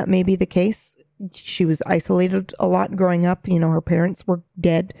why that may be the case. She was isolated a lot growing up. You know, her parents were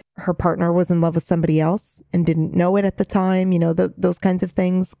dead. Her partner was in love with somebody else and didn't know it at the time. You know, those kinds of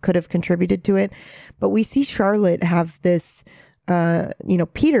things could have contributed to it. But we see Charlotte have this, you know,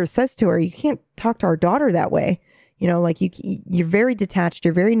 Peter says to her, you can't talk to our daughter that way. You know, like you're very detached.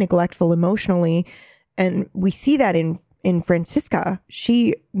 You're very neglectful emotionally. And we see that in Franziska.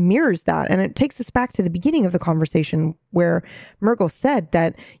 She mirrors that. And it takes us back to the beginning of the conversation where Myrgle said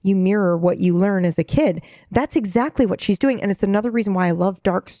that you mirror what you learn as a kid. That's exactly what she's doing. And it's another reason why I love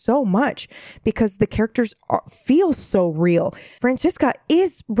Dark so much, because the characters feel so real. Franziska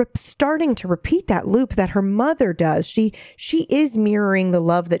is starting to repeat that loop that her mother does. She is mirroring the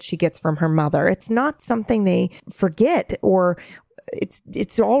love that she gets from her mother. It's not something they forget, or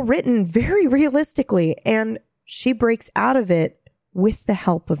it's all written very realistically. And she breaks out of it with the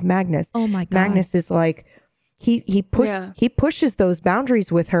help of Magnus. Oh my God. Magnus is like, he pushes those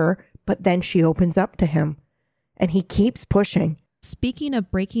boundaries with her, but then she opens up to him and he keeps pushing. Speaking of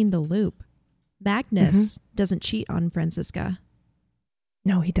breaking the loop, Magnus doesn't cheat on Franziska.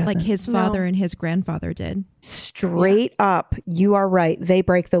 No, he doesn't. Like his father and his grandfather did. Straight up, you are right. They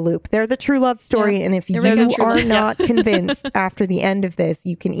break the loop. They're the true love story. Yeah. And if you True are love. not convinced after the end of this,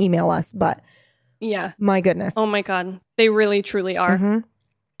 you can email us. But Yeah. my goodness. Oh my God. They really, truly are.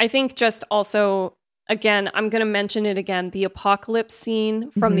 I think just also, again, I'm going to mention it again, the apocalypse scene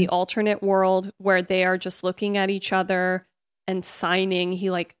from the alternate world where they are just looking at each other and signing.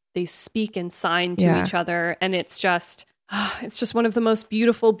 They speak and sign to each other. And it's just one of the most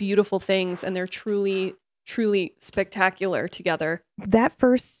beautiful, beautiful things. And they're truly, truly spectacular together. That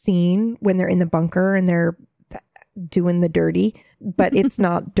first scene when they're in the bunker and they're doing the dirty, but it's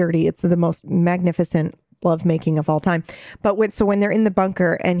not dirty. It's the most magnificent lovemaking of all time. But when they're in the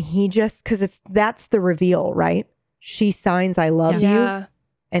bunker and he just, because that's the reveal, right? She signs "I love you,"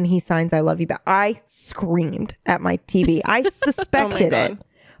 and he signs "I love you back." I screamed at my TV. I suspected it,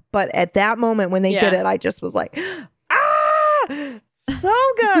 but at that moment when they did it, I just was like, ah, so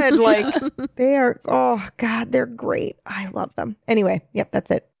good. Like they are, oh God, they're great. I love them. Anyway, yep,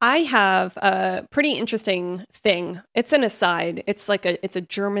 that's it. I have a pretty interesting thing. It's an aside. It's like it's a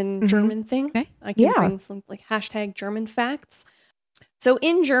German thing. Okay. I can bring some like hashtag German facts. So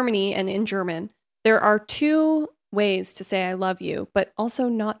in Germany and in German, there are two ways to say I love you, but also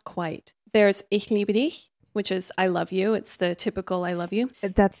not quite. There's "Ich liebe dich," which is I love you. It's the typical I love you.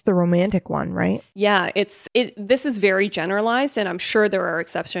 That's the romantic one, right? Yeah, this is very generalized, and I'm sure there are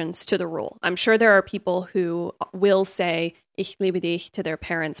exceptions to the rule. I'm sure there are people who will say "Ich liebe dich" to their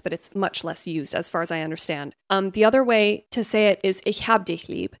parents, but it's much less used as far as I understand. The other way to say it is "Ich hab dich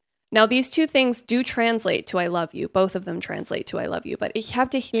lieb." Now, these two things do translate to I love you. Both of them translate to I love you, but "Ich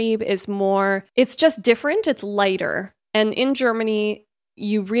hab dich lieb" is more, it's just different. It's lighter. And in Germany,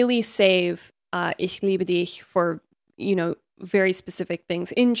 you really save "Ich liebe dich" for, you know, very specific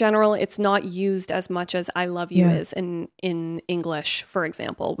things. In general, it's not used as much as I love you is in English, for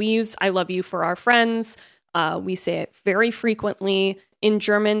example. We use I love you for our friends. We say it very frequently. In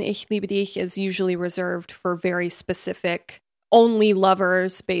German, "Ich liebe dich" is usually reserved for very specific, only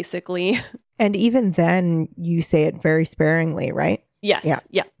lovers, basically. And even then, you say it very sparingly, right? Yes.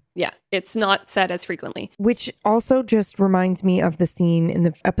 Yeah. It's not said as frequently. Which also just reminds me of the scene in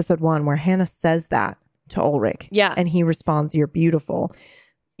the episode 1 where Hannah says that to Ulrich. Yeah. And he responds, "You're beautiful."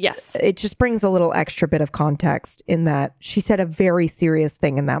 Yes. It just brings a little extra bit of context in that she said a very serious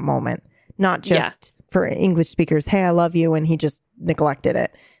thing in that moment, not just for English speakers, hey, I love you, and he just neglected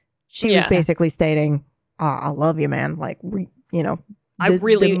it. She was basically stating, I love you, man. Like, you know, I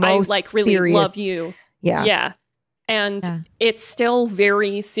really love you. Yeah. Yeah. And it's still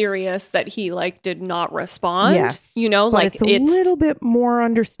very serious that he like did not respond. Yes. You know, but like it's a little bit more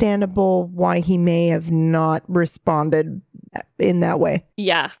understandable why he may have not responded in that way.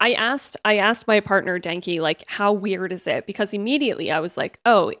 Yeah. I asked my partner Denki, like, how weird is it? Because immediately I was like,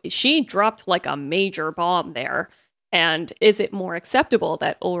 oh, she dropped like a major bomb there. And is it more acceptable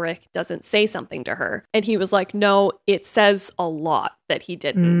that Ulrich doesn't say something to her? And he was like, no, it says a lot that he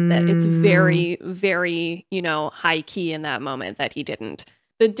didn't. That it's very, very, you know, high key in that moment that he didn't.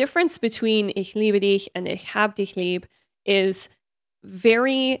 The difference between Ich liebe dich and Ich hab dich lieb is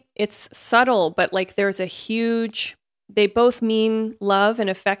it's subtle, but like there's a huge, they both mean love and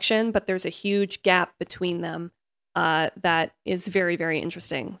affection, but there's a huge gap between them that is very, very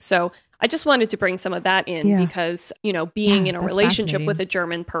interesting. So I just wanted to bring some of that in because, you know, being in a relationship with a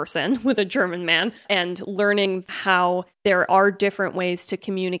German person, with a German man, and learning how there are different ways to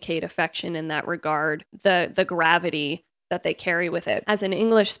communicate affection in that regard, the gravity that they carry with it. As an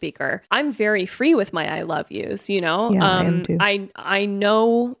English speaker, I'm very free with my I love yous, you know? Yeah, I am too. I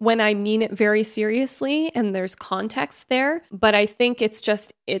know when I mean it very seriously and there's context there, but I think it's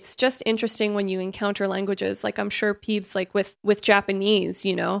just interesting when you encounter languages like I'm sure Peebs like with Japanese,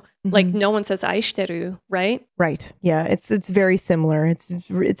 you know, like no one says aishiteru, right? Right. Yeah, it's very similar.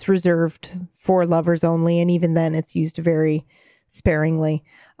 It's reserved for lovers only, and even then it's used very sparingly.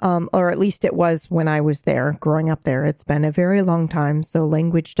 Or at least it was when I was there, growing up there. It's been a very long time. So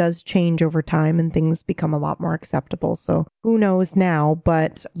language does change over time and things become a lot more acceptable. So who knows now?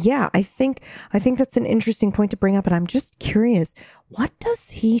 But yeah, I think that's an interesting point to bring up. And I'm just curious, what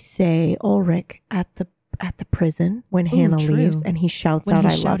does he say, Ulrich, at the prison when Hannah leaves and he shouts out,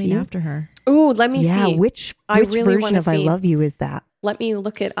 I love you? After her. Ooh, let me see. Yeah, which really version of I love you is that? Let me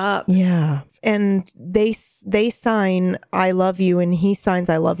look it up. Yeah. And they sign I love you and he signs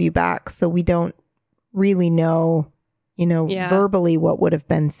I love you back. So we don't really know, you know, verbally what would have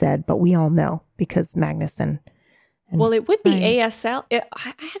been said, but we all know because Magnus and well, it would be ASL.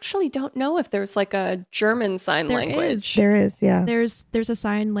 I actually don't know if there's like a German sign language. There is, yeah. There's a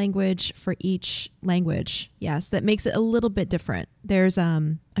sign language for each language. Yes, that makes it a little bit different. There's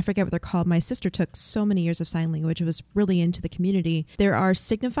I forget what they're called. My sister took so many years of sign language. It was really into the community. There are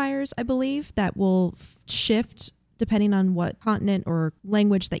signifiers, I believe, that will shift depending on what continent or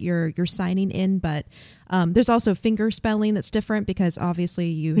language that you're signing in. But there's also finger spelling that's different because obviously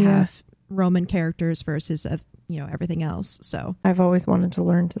you have Roman characters versus everything else. So I've always wanted to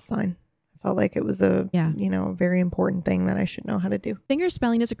learn to sign. I felt like it was a very important thing that I should know how to do. Finger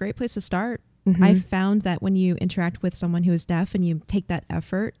spelling is a great place to start. I found that when you interact with someone who is deaf and you take that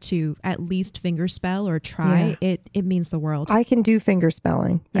effort to at least finger spell or try, it means the world. I can do finger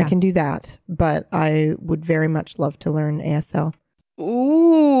spelling. I can do that, but I would very much love to learn ASL.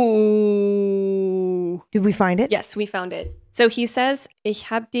 Ooh. Did we find it? Yes, we found it. So he says, Ich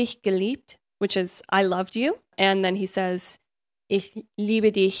hab dich geliebt, which is I loved you. And then he says, Ich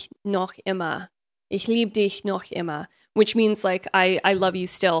liebe dich noch immer. Ich liebe dich noch immer, which means like I love you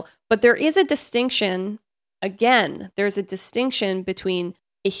still. But there is a distinction, again, there's a distinction between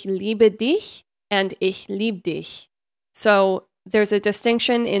Ich liebe dich and Ich lieb dich. So there's a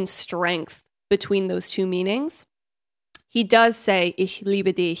distinction in strength between those two meanings. He does say Ich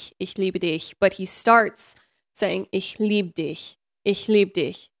liebe dich, but he starts saying Ich lieb dich, ich lieb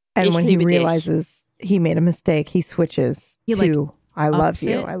dich. And when he realizes he made a mistake, he switches to I love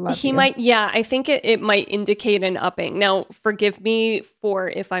you. I love you. He might, I think it might indicate an upping. Now, forgive me for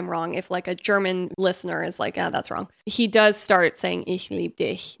if I'm wrong, if like a German listener is like, that's wrong. He does start saying Ich lieb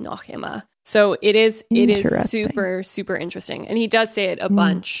dich noch immer. So it is super, super interesting. And he does say it a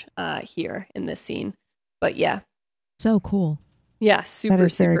bunch here in this scene. But yeah. So cool. Yeah, super,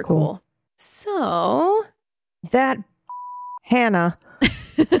 super cool. So that Hannah.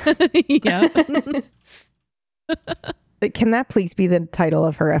 Yeah. Can that please be the title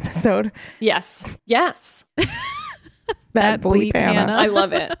of her episode? Yes. That bleep Hannah. I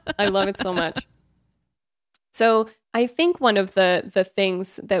love it. I love it so much. So I think one of the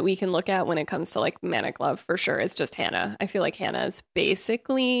things that we can look at when it comes to like manic love for sure is just Hannah. I feel like Hannah is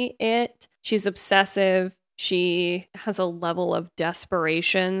basically it. She's obsessive. She has a level of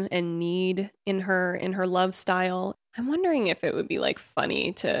desperation and need in her love style. I'm wondering if it would be like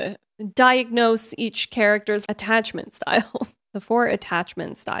funny to diagnose each character's attachment style. The 4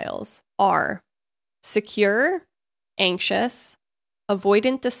 attachment styles are secure, anxious,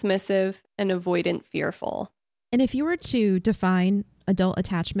 avoidant dismissive, and avoidant fearful. And if you were to define adult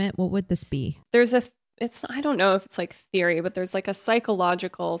attachment, what would this be? There's I don't know if it's like theory, but there's like a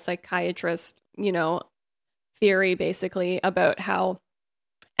psychological psychiatrist, theory basically about how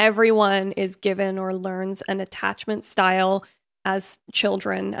everyone is given or learns an attachment style as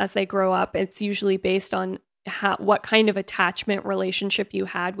children as they grow up. It's usually based on what kind of attachment relationship you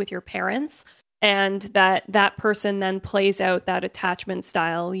had with your parents, and that person then plays out that attachment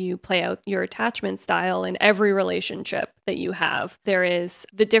style. You play out your attachment style in every relationship that you have.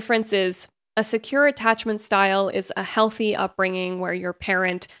 The difference is a secure attachment style is a healthy upbringing where your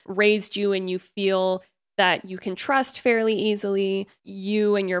parent raised you and you feel that you can trust fairly easily.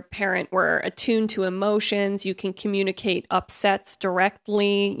 You and your parent were attuned to emotions. You can communicate upsets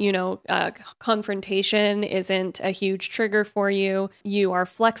directly. Confrontation isn't a huge trigger for you. You are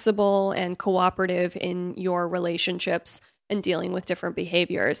flexible and cooperative in your relationships and dealing with different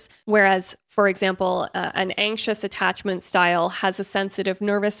behaviors. Whereas, for example, an anxious attachment style has a sensitive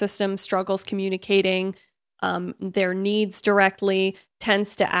nervous system, struggles communicating their needs directly,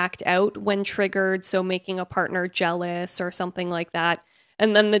 tends to act out when triggered, so making a partner jealous or something like that.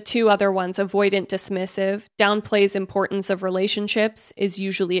 And then the two other ones, avoidant dismissive, downplays importance of relationships, is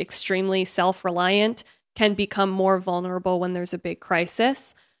usually extremely self-reliant, can become more vulnerable when there's a big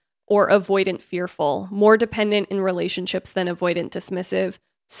crisis. Or avoidant fearful, more dependent in relationships than avoidant dismissive,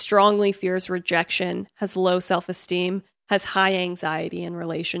 strongly fears rejection, has low self-esteem, has high anxiety in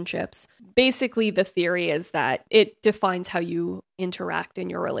relationships. Basically, the theory is that it defines how you interact in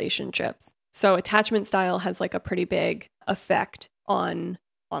your relationships. So attachment style has like a pretty big effect on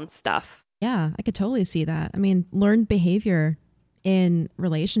stuff. Yeah, I could totally see that. I mean, learned behavior in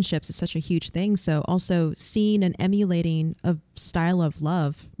relationships is such a huge thing. So also seeing and emulating a style of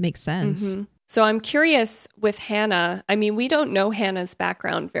love makes sense. Mm-hmm. So I'm curious with Hannah. I mean, we don't know Hannah's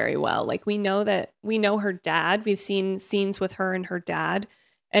background very well. Like we know her dad. We've seen scenes with her and her dad.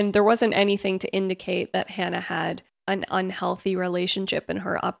 And there wasn't anything to indicate that Hannah had an unhealthy relationship in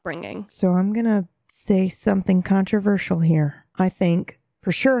her upbringing. So I'm going to say something controversial here. I think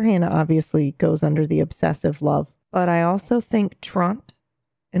for sure Hannah obviously goes under the obsessive love. But I also think Trant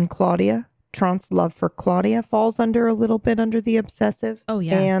and Claudia, Trant's love for Claudia falls a little bit under the obsessive. Oh,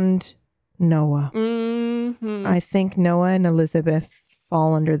 yeah. And Noah. Mm-hmm. I think Noah and Elizabeth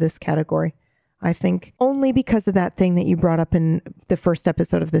fall under this category. I think only because of that thing that you brought up in the first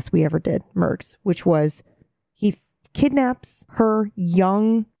episode of This We Ever Did, Mergs, which was he kidnaps her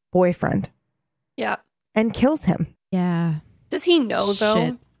young boyfriend. Yeah. And kills him. Yeah. Does he know, though?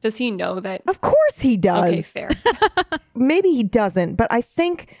 Shit. Does he know that? Of course he does. Okay, fair. Maybe he doesn't, but I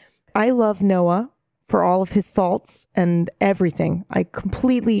think I love Noah for all of his faults and everything. I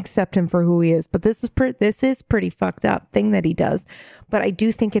completely accept him for who he is, but this is pretty fucked up thing that he does. But I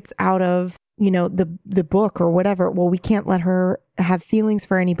do think it's out of, the book or whatever. Well, we can't let her have feelings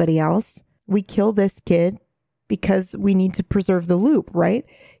for anybody else. We kill this kid because we need to preserve the loop, right?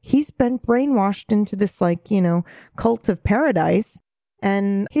 He's been brainwashed into this cult of paradise.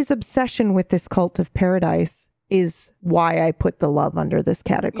 And his obsession with this cult of paradise is why I put the love under this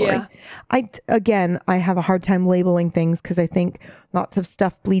category. Yeah. I have a hard time labeling things because I think lots of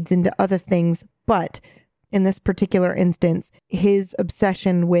stuff bleeds into other things. But in this particular instance, his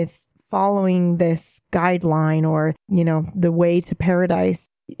obsession with following this guideline or, the way to paradise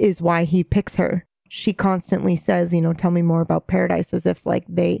is why he picks her. She constantly says, tell me more about paradise, as if like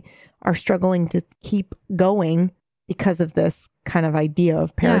they are struggling to keep going because of this kind of idea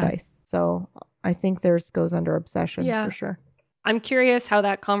of paradise. Yeah. So I think theirs goes under obsession for sure. I'm curious how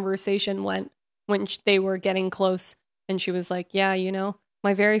that conversation went when they were getting close and she was like, yeah,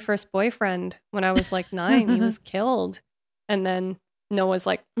 my very first boyfriend when I was like 9, he was killed. And then Noah's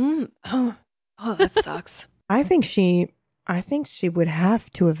like, oh, that sucks. I think she would have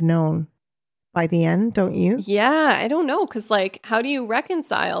to have known by the end, don't you? Yeah, I don't know. Because how do you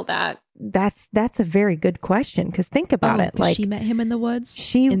reconcile that? That's a very good question. Because think about it. Like she met him in the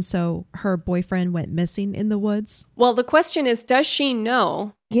woods. And so her boyfriend went missing in the woods. Well, the question is, does she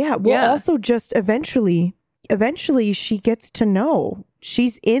know? Yeah. Well, also just eventually she gets to know.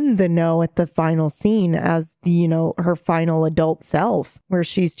 She's in the know at the final scene as her final adult self, where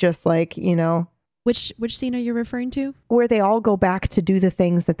she's just like, Which scene are you referring to? Where they all go back to do the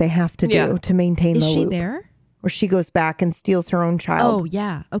things that they have to do to maintain the loop. Is she there? Where she goes back and steals her own child. Oh,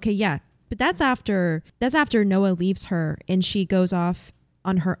 yeah. Okay, yeah. But that's after Noah leaves her and she goes off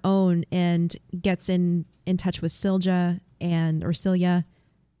on her own and gets in touch with Celia and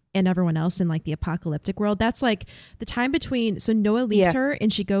everyone else in like the apocalyptic world. That's like the time between. So Noah leaves her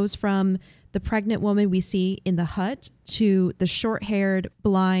and she goes from the pregnant woman we see in the hut to the short-haired,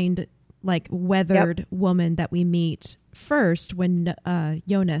 blind, like weathered woman that we meet first when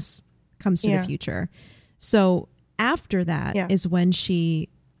Jonas comes to the future. So after that is when she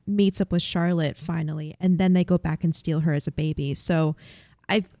meets up with Charlotte finally, and then they go back and steal her as a baby. So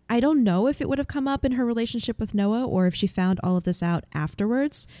I don't know if it would have come up in her relationship with Noah or if she found all of this out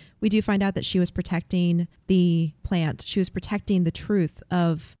afterwards. We do find out that she was protecting the plant. She was protecting the truth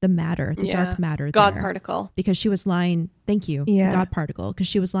of the matter, the dark matter. God there. particle. Because she was lying. Thank you. The God particle. Because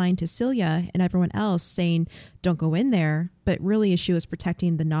she was lying to Celia and everyone else saying, don't go in there. But really she was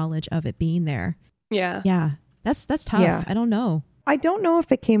protecting the knowledge of it being there. Yeah. Yeah. That's tough. Yeah. I don't know. I don't know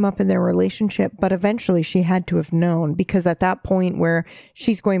if it came up in their relationship, but eventually she had to have known, because at that point where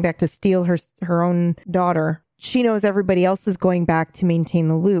she's going back to steal her own daughter, she knows everybody else is going back to maintain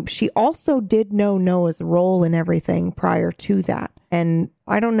the loop. She also did know Noah's role in everything prior to that. And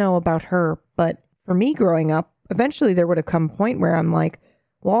I don't know about her, but for me growing up, eventually there would have come a point where I'm like,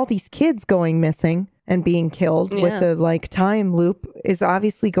 well, all these kids going missing and being killed with the like time loop is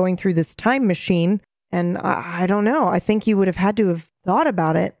obviously going through this time machine. And I don't know. I think you would have had to have thought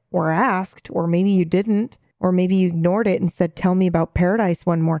about it or asked, or maybe you didn't, or maybe you ignored it and said, tell me about paradise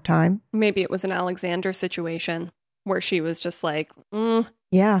one more time. Maybe it was an Alexander situation where she was just like,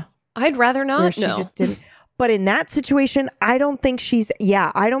 yeah, I'd rather not. She just didn't. But in that situation, I don't think she's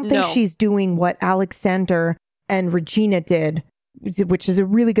she's doing what Alexander and Regina did, which is a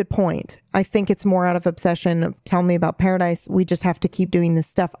really good point. I think it's more out of obsession of tell me about paradise. We just have to keep doing this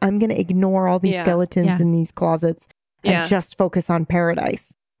stuff. I'm going to ignore all these skeletons in these closets and just focus on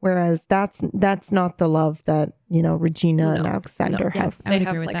paradise. Whereas that's not the love that, you know, Regina and Alexander have. They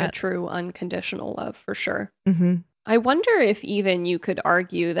have like a true unconditional love for sure. Mm-hmm. I wonder if even you could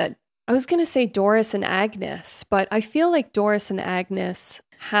argue that, I was going to say Doris and Agnes, but I feel like Doris and Agnes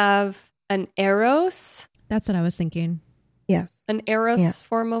have an eros. That's what I was thinking. Yes. An eros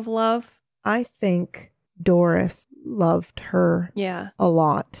form of love. I think Doris loved her a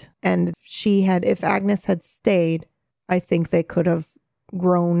lot. And if Agnes had stayed, I think they could have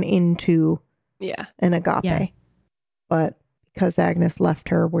grown into an agape. Yeah. But because Agnes left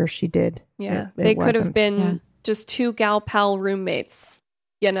her where she did. Yeah. They could have been just two gal pal roommates,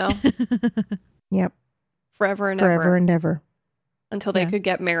 you know? Yep. Forever and ever. Until they could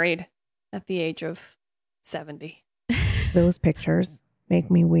get married at the age of 70. Those pictures make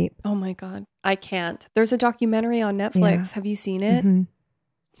me weep. Oh my God. I can't. There's a documentary on Netflix. Yeah. Have you seen it? Mm-hmm.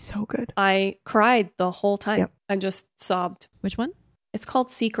 So good. I cried the whole time. Yep. I just sobbed. Which one? It's called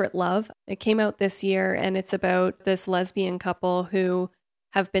Secret Love. It came out this year, and it's about this lesbian couple who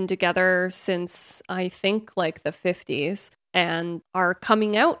have been together since I think like the 50s and are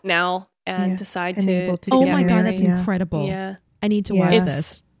coming out now and decide to oh get my married. God, that's incredible. Yeah. I need to watch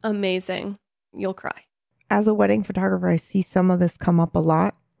this. Amazing. You'll cry. As a wedding photographer, I see some of this come up a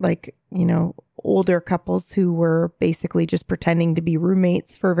lot. Like, you know, older couples who were basically just pretending to be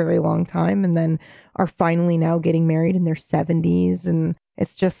roommates for a very long time and then are finally now getting married in their 70s. And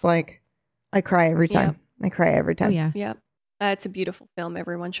it's just like, I cry every time. I cry every time. Oh, yeah. Yep. It's a beautiful film.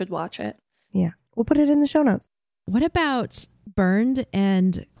 Everyone should watch it. Yeah. We'll put it in the show notes. What about Burned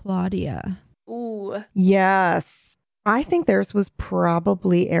and Claudia? Ooh. Yes. I think theirs was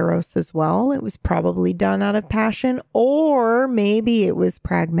probably eros as well. It was probably done out of passion, or maybe it was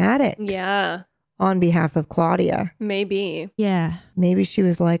pragmatic. Yeah. On behalf of Claudia. Maybe. Yeah. Maybe she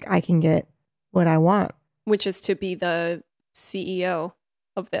was like, I can get what I want. Which is to be the CEO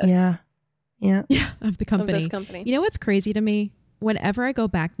of this. Yeah. Yeah. Yeah. Of the company. Of this company. You know what's crazy to me? Whenever I go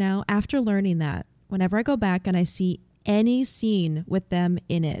back now, after learning that, whenever I go back and I see any scene with them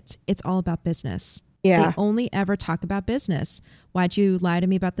in it, it's all about business. Yeah. They only ever talk about business. Why'd you lie to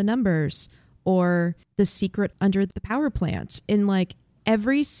me about the numbers? Or the secret under the power plant? In like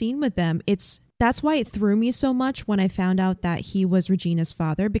every scene with them, that's why it threw me so much when I found out that he was Regina's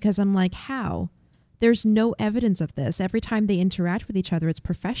father, because I'm like, how? There's no evidence of this. Every time they interact with each other, it's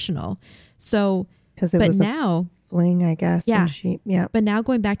professional. So, but now, fling, I guess. Yeah. And But now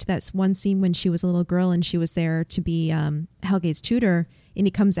going back to that one scene when she was a little girl and she was there to be Helge's tutor, and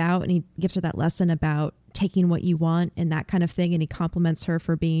he comes out and he gives her that lesson about taking what you want and that kind of thing. And he compliments her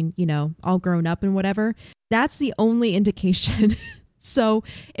for being, you know, all grown up and whatever. That's the only indication. So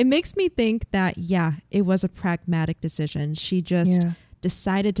it makes me think that, it was a pragmatic decision. She just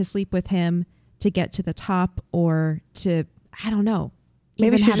decided to sleep with him to get to the top, or to, I don't know.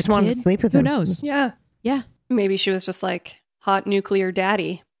 Maybe she just wanted to sleep with him. Who knows? Yeah. Yeah. Maybe she was just like, hot nuclear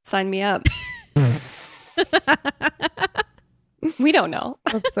daddy, sign me up. We don't know.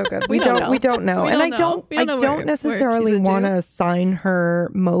 That's so good. We don't know. We don't know. We And don't I know. don't We don't know I where- don't where necessarily he's into. want to assign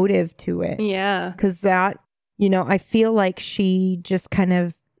her motive to it. Yeah. Because that, I feel like she just kind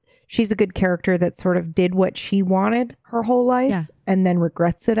of, she's a good character that sort of did what she wanted her whole life Yeah. and then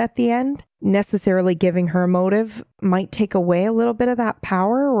regrets it at the end. Necessarily giving her a motive might take away a little bit of that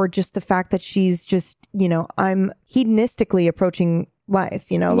power, or just the fact that she's just, I'm hedonistically approaching life,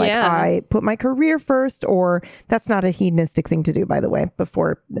 like Yeah. I put my career first, or that's not a hedonistic thing to do, by the way,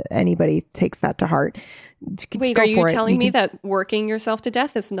 before anybody takes that to heart. Wait, Go are you for it. telling me can- that working yourself to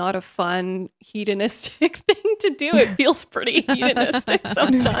death is not a fun hedonistic thing to do? It feels pretty hedonistic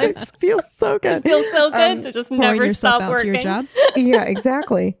sometimes. It feels so good. It feels so good to just Pouring never yourself stop out working. to your job. Yeah,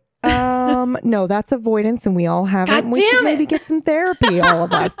 exactly. No, that's avoidance, and we all have it. God And we damn should it. maybe get some therapy, all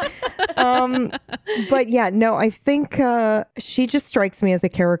of us. But yeah, no, I think she just strikes me as a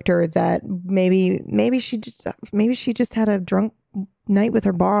character that maybe she just had a drunk night with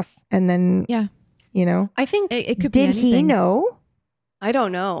her boss, and then Yeah. I think It could be did he anything. know? I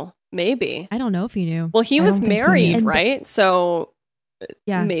don't know. Maybe. I don't know if you knew. Well, he I was don't think he married, knew. right? So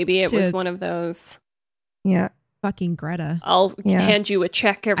Yeah. maybe it to- was one of those. Yeah, Fucking Greta. I'll Yeah. hand you a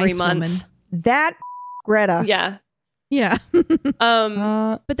check every Ice month. woman. that Greta. Yeah. Yeah.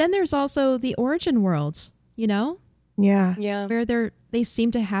 Um. But then there's also the origin world, Yeah. Yeah. where they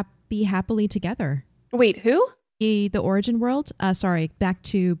seem to be happily together. Wait. Who? The origin world. Sorry, back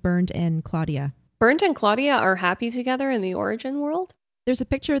to Bernd and Claudia. Bernd and Claudia are happy together in the origin world. There's a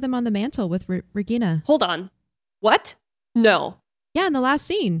picture of them on the mantle with Regina. Hold on. What? No. Yeah, in the last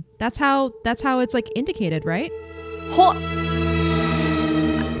scene. That's how it's like indicated, right? Hold.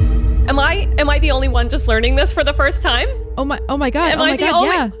 Am I the only one just learning this for the first time? Oh my god. Am oh I my the god, only?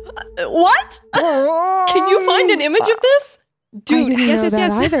 yeah. What? Can you find an image of this? I Dude, didn't yes, know yes, that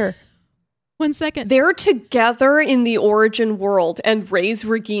yes. either. 1 second. they're together in the origin world and raise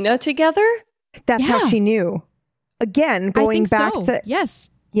Regina together? That's how Yeah. she knew. Again, I going think back so. to Yes.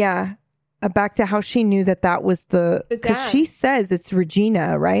 yeah, back to how she knew that was The because dad. she says it's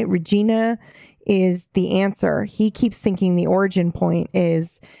Regina, right? Regina is the answer. He keeps thinking the origin point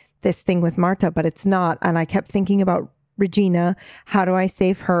is this thing with Marta, but it's not. And I kept thinking about Regina. How do I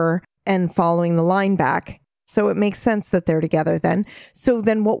save her? And following the line back. So it makes sense that they're together then. So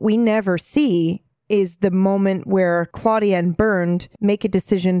then what we never see is the moment where Claudia and Bernd make a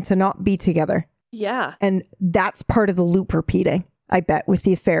decision to not be together. Yeah. And that's part of the loop repeating, I bet, with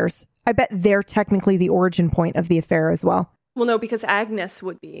the affairs. I bet they're technically the origin point of the affair as well. Well, no, because Agnes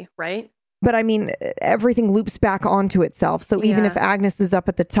would be, right? But I mean, everything loops back onto itself. So even Yeah. if Agnes is up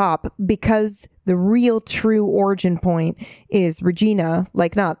at the top, because the real true origin point is Regina,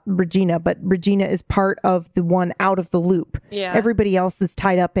 like not Regina, but Regina is part of the one out of the loop. Yeah. Everybody else is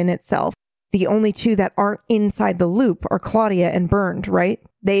tied up in itself. The only two that aren't inside the loop are Claudia and Bernd, right?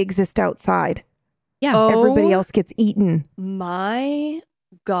 They exist outside. Yeah. Oh. Everybody else gets eaten. My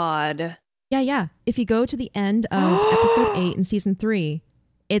God. Yeah. If you go to the end of episode 8 in season 3,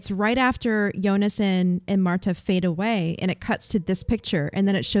 it's right after Jonas and Marta fade away, and it cuts to this picture, and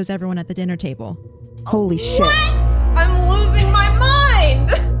then it shows everyone at the dinner table. Holy shit. I'm losing my mind.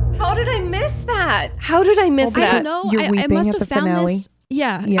 How did I miss that? How did I miss Well, I that? don't know. You're I weeping must at have the found finale. this.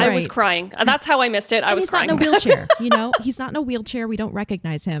 Yeah, Yeah. I right. was crying. That's how I missed it. I And was he's crying. not in a wheelchair. He's not in a wheelchair. We don't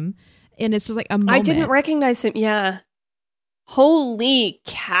recognize him, and it's just like a moment. I didn't recognize him. Yeah. Holy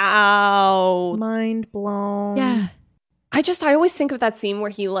cow. Mind blown. Yeah. I always think of that scene where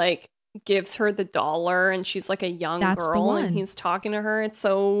he like gives her the dollar and she's like a young That's the girl one. and he's talking to her. It's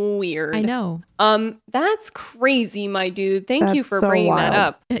so weird. I know. That's crazy, my dude. Thank you That's for so bringing that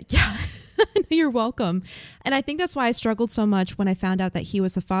wild. up. Yeah. You're welcome. And I think that's why I struggled so much when I found out that he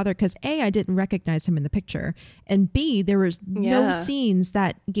was the father, because A, I didn't recognize him in the picture, and B, there was no Yeah. scenes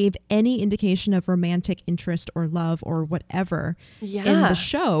that gave any indication of romantic interest or love or whatever Yeah. in the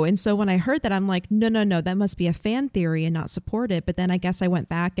show. And so when I heard that, I'm like, no, that must be a fan theory and not supported. But then I guess I went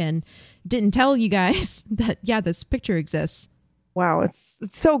back and didn't tell you guys that, yeah, this picture exists. Wow, it's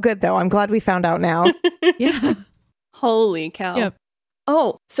so good though. I'm glad we found out now. Yeah. Holy cow. Yep.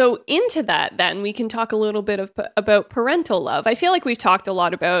 Oh, so into that, then we can talk a little bit about parental love. I feel like we've talked a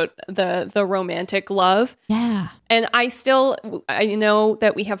lot about the romantic love, Yeah. and I know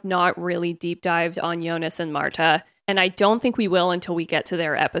that we have not really deep dived on Jonas and Marta, and I don't think we will until we get to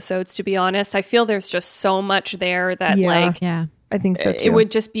their episodes. To be honest, I feel there's just so much there that Yeah. like Yeah. I think so too. it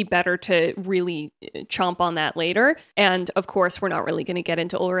would just be better to really chomp on that later. And of course, we're not really going to get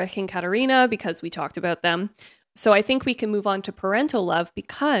into Ulrich and Katharina because we talked about them. So I think we can move on to parental love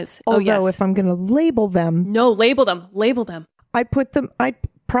because, Although if I'm going to label them, no, label them. I'd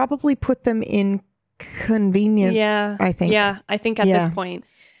probably put them in convenience. Yeah. I think. Yeah, I think at this point.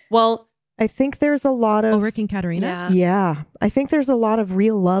 Well, I think there's a lot of Rick and Katerina. Yeah. I think there's a lot of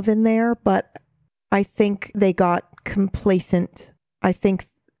real love in there, but I think they got complacent. I think,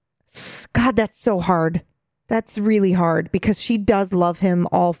 God, that's so hard. That's really hard because she does love him,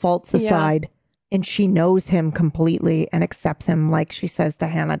 all faults aside, and she knows him completely and accepts him. Like she says to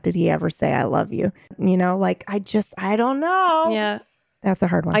Hannah, did he ever say, I love you? You know, like, I don't know. Yeah. That's a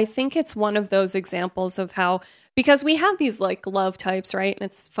hard one. I think it's one of those examples of how, because we have these like love types, right? And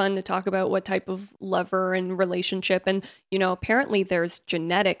it's fun to talk about what type of lover and relationship. And, you know, apparently there's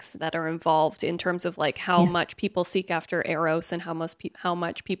genetics that are involved in terms of like how much people seek after eros and how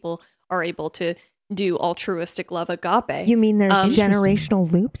much people are able to do altruistic love, agape. You mean there's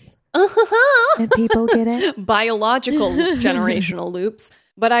generational loops? And people get it? Biological generational loops.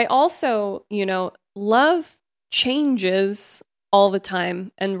 But I also, you know, love changes all the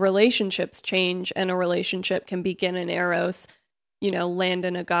time, and relationships change, and a relationship can begin in eros, you know, land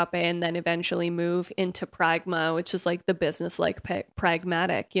in agape, and then eventually move into pragma, which is like the business like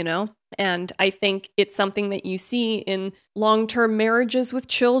pragmatic, you know. And I think it's something that you see in long-term marriages with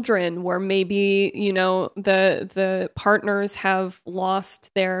children, where maybe, you know, the partners have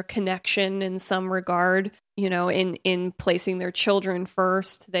lost their connection in some regard, you know, in placing their children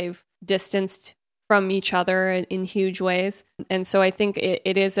first. They've distanced from each other in huge ways. And so I think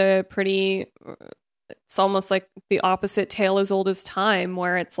it is a pretty, it's almost like the opposite tale as old as time,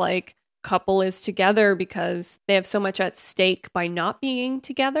 where it's like couple is together because they have so much at stake by not being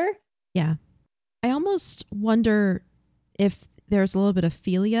together. Yeah. I almost wonder if there's a little bit of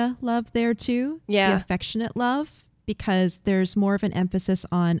philia love there too. Yeah. The affectionate love, because there's more of an emphasis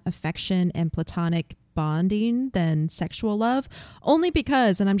on affection and platonic bonding than sexual love, only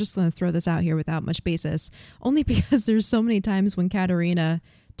because, and I'm just going to throw this out here without much basis, only because there's so many times when Katerina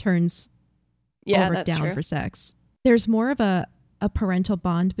turns down true. for sex. There's more of a parental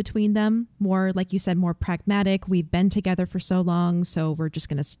bond between them, more, like you said, more pragmatic. We've been together for so long, so we're just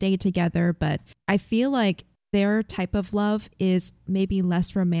going to stay together. But I feel like their type of love is maybe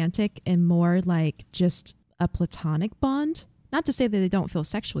less romantic and more like just a platonic bond. Not to say that they don't feel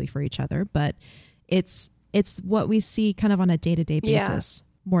sexually for each other, but it's what we see kind of on a day-to-day basis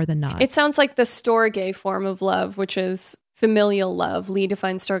more than not. It sounds like the storge form of love, which is familial love. Lee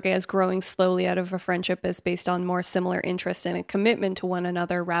defines storge as growing slowly out of a friendship is based on more similar interest and a commitment to one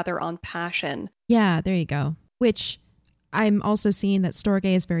another rather on passion. Yeah, there you go. Which I'm also seeing that storge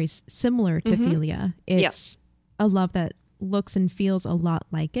is very similar to philia. It's a love that looks and feels a lot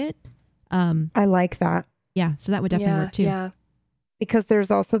like it. I like that. Yeah, so that would definitely work too. Yeah. Because there's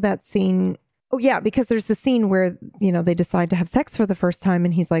also that scene. Oh, yeah, because there's the scene where, you know, they decide to have sex for the first time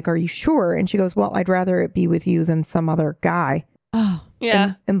and he's like, are you sure? And she goes, well, I'd rather it be with you than some other guy. Oh,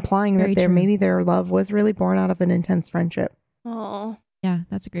 yeah. Implying Very that true. maybe their love was really born out of an intense friendship. Oh. yeah,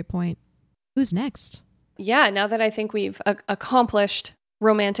 that's a great point. Who's next? Yeah, now that I think we've accomplished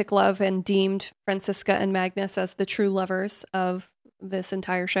romantic love and deemed Francisca and Magnus as the true lovers of this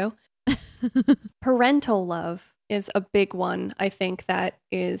entire show, parental love is a big one, I think, that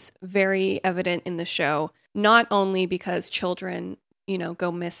is very evident in the show, not only because children, you know,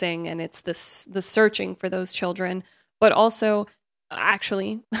 go missing and it's the searching for those children, but also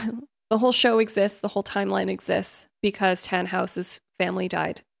actually the whole show exists, the whole timeline exists because Tannhouse's family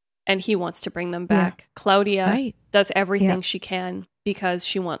died and he wants to bring them back. Yeah. Claudia does everything she can because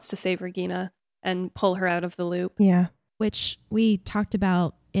she wants to save Regina and pull her out of the loop. Yeah. Which we talked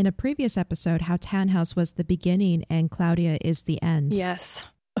about in a previous episode, how Tannhaus was the beginning and Claudia is the end. Yes.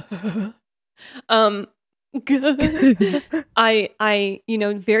 I, you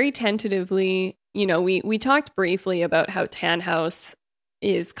know, very tentatively, you know, we talked briefly about how Tannhaus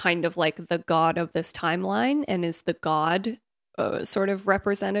is kind of like the god of this timeline and is the god sort of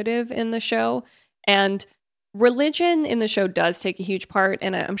representative in the show. And religion in the show does take a huge part,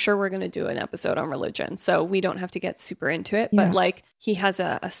 and I'm sure we're going to do an episode on religion, so we don't have to get super into it. But like, he has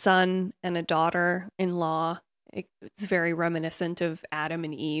a son and a daughter-in-law. It's very reminiscent of Adam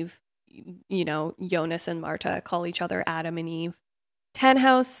and Eve. You know, Jonas and Marta call each other Adam and Eve.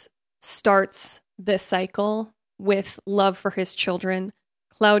 Tannhaus starts this cycle with love for his children.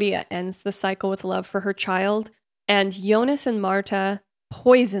 Claudia ends the cycle with love for her child, and Jonas and Marta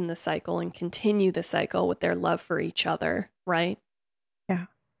poison the cycle and continue the cycle with their love for each other, right? Yeah.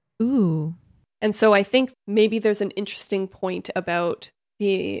 Ooh. And so I think maybe there's an interesting point about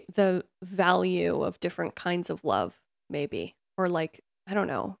the value of different kinds of love, maybe. Or like, I don't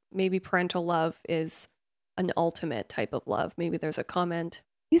know, maybe parental love is an ultimate type of love. Maybe there's a comment.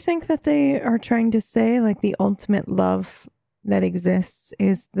 You think that they are trying to say like the ultimate love that exists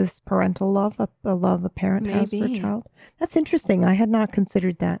is this parental love, a love a parent has for a Maybe. child. That's interesting. I had not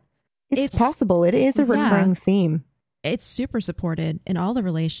considered that. It's It's- possible. It is a Yeah. recurring theme. It's super supported in all the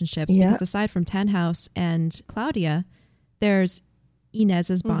relationships Yeah. because aside from Tannhaus and Claudia, there's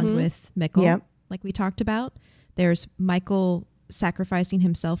Inez's bond with Mikkel, Yep. like we talked about. There's Michael sacrificing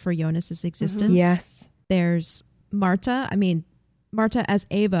himself for Jonas's existence. Yes. There's Marta. I mean, Marta as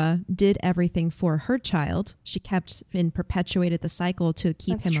Ava did everything for her child. She kept and perpetuated the cycle to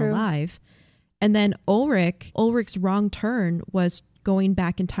keep That's him true. alive. And then Ulrich's wrong turn was going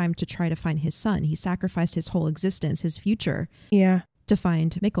back in time to try to find his son. He sacrificed his whole existence, his future, Yeah. to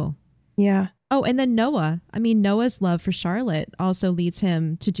find Mikkel. Yeah. Oh, and then Noah. I mean, Noah's love for Charlotte also leads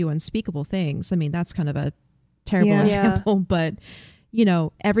him to do unspeakable things. I mean, that's kind of a terrible Yeah. example, but you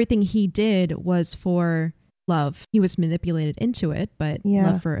know, everything he did was for love. He was manipulated into it, but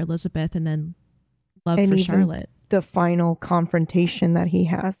Yeah. love for Elizabeth and then love And for even Charlotte. the final confrontation that he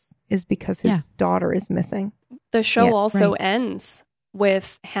has is because his Yeah. daughter is missing. The show Yeah, also right. ends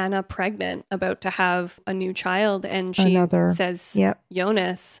with Hannah pregnant, about to have a new child, and she Another- says Yep.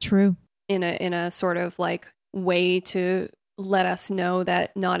 Jonas True. in a sort of like way to let us know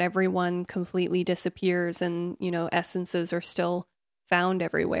that not everyone completely disappears, and you know, essences are still found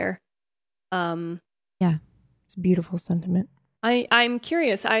everywhere. It's a beautiful sentiment. I'm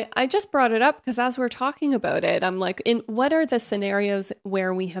curious. I just brought it up because as we're talking about it, I'm like, in what are the scenarios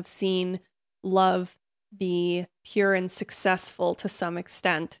where we have seen love be pure and successful to some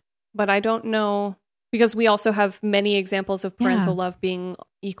extent? But I don't know, because we also have many examples of parental Yeah. love being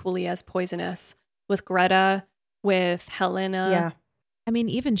equally as poisonous, with Greta, with Helena. Yeah. I mean,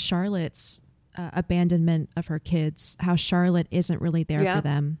 even Charlotte's abandonment of her kids, how Charlotte isn't really there Yeah. for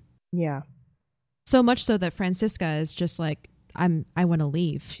them. Yeah. So much so that Francisca is just like, I want to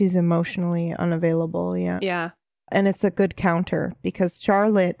leave. She's emotionally unavailable. Yeah. Yeah. And it's a good counter because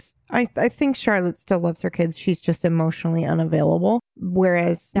Charlotte, I think Charlotte still loves her kids. She's just emotionally unavailable.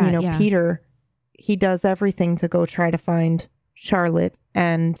 Whereas, That, yeah. Peter, he does everything to go try to find Charlotte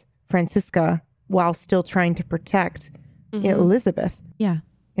and Francisca while still trying to protect Mhm. Elizabeth Yeah.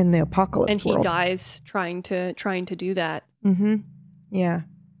 in the apocalypse And he world. dies trying to do that. Mm-hmm. Yeah.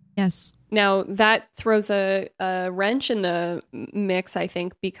 Yes. Now that throws a wrench in the mix, I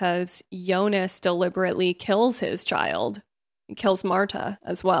think, because Jonas deliberately kills his child, he kills Marta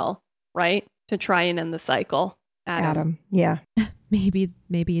as well, right? To try and end the cycle. Adam. Yeah. Maybe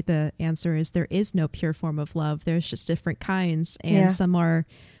the answer is there is no pure form of love. There's just different kinds, and Yeah. some are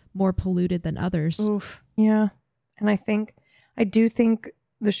more polluted than others. Oof. Yeah. And I do think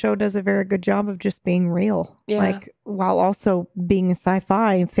the show does a very good job of just being real. Yeah. Like, while also being a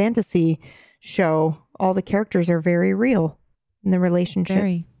sci-fi fantasy show, all the characters are very real in the relationships.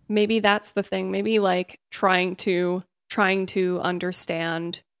 Very. Maybe that's the thing. Maybe like trying to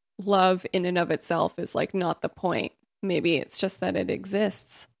understand love in and of itself is like not the point. Maybe it's just that it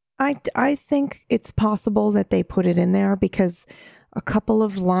exists. I think it's possible that they put it in there because a couple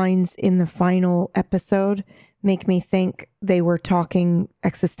of lines in the final episode make me think they were talking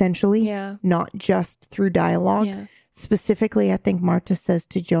existentially, Yeah. not just through dialogue. Yeah. Specifically, I think Marta says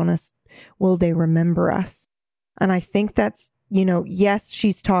to Jonas, "Will they remember us?" And I think that's, yes,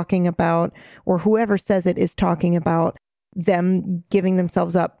 she's talking about, or whoever says it is talking about them giving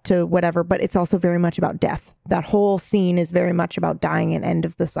themselves up to whatever, but it's also very much about death. That whole scene is very much about dying and end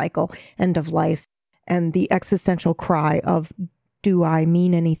of the cycle, end of life, and the existential cry of, do I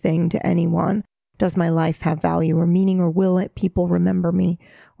mean anything to anyone? Does my life have value or meaning, or will people remember me,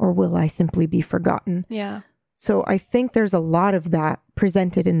 or will I simply be forgotten? Yeah. So I think there's a lot of that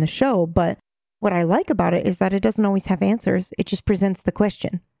presented in the show, but what I like about it is that it doesn't always have answers. It just presents the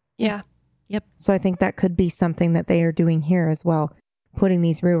question. Yeah. So I think that could be something that they are doing here as well, putting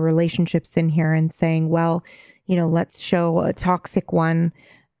these real relationships in here and saying, well, let's show a toxic one.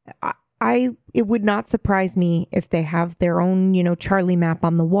 It would not surprise me if they have their own, Charlie map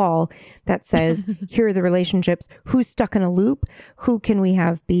on the wall that says, here are the relationships, who's stuck in a loop, who can we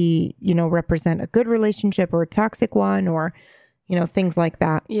have be, represent a good relationship or a toxic one, or, things like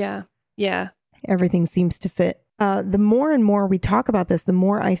that. Yeah. Yeah. Everything seems to fit. The more and more we talk about this, the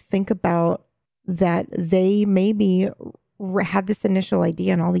more I think about that they maybe had this initial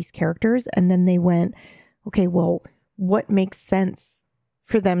idea on all these characters, and then they went, okay, well, what makes sense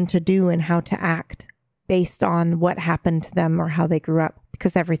for them to do and how to act based on what happened to them or how they grew up?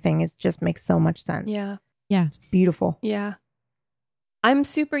 Because everything just makes so much sense. Yeah. Yeah. It's beautiful. Yeah. I'm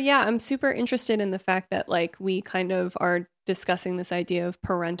super interested in the fact that like we kind of are discussing this idea of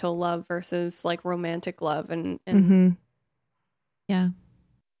parental love versus like romantic love and Mm-hmm. Yeah.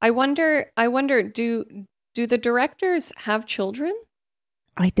 I wonder Do the directors have children?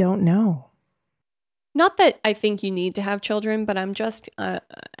 I don't know. Not that I think you need to have children, but I'm just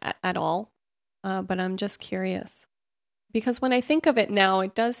at all. But I'm just curious. Because when I think of it now,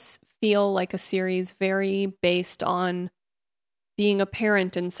 it does feel like a series very based on being a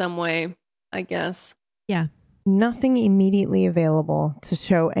parent in some way, I guess. Yeah. Nothing immediately available to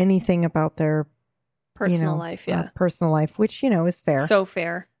show anything about their Personal life, yeah. Personal life, which, is fair. So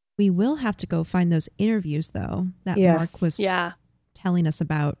fair. We will have to go find those interviews, though, that Yes. Mark was Yeah. telling us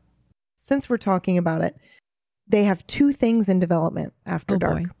about. Since we're talking about it, they have 2 things in development after Oh,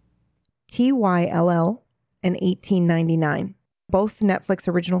 dark. boy. TYLL and 1899, both Netflix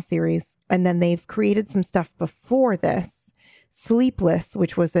original series. And then they've created some stuff before this. Sleepless,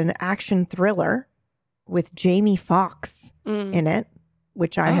 which was an action thriller with Jamie Foxx in it,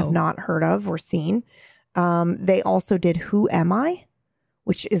 which I have not heard of or seen. They also did Who Am I?,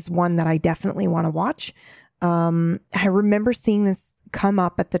 which is one that I definitely want to watch. I remember seeing this come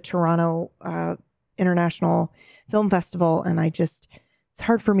up at the Toronto International Film Festival, and it's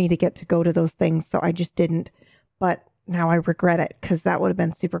hard for me to get to go to those things, so I just didn't. But now I regret it because that would have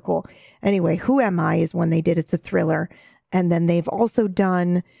been super cool. Anyway, Who Am I is one they did. It's a thriller. And then they've also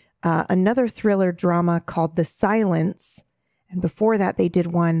done another thriller drama called The Silence. And before that, they did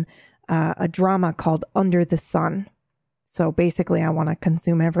one, a drama called Under the Sun. So basically, I want to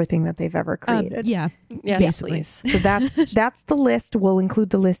consume everything that they've ever created. Yeah. Yes, Basically. please. So that's the list. We'll include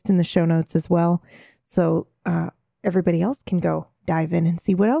the list in the show notes as well. So everybody else can go dive in and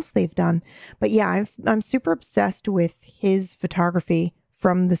see what else they've done. But yeah, I'm super obsessed with his photography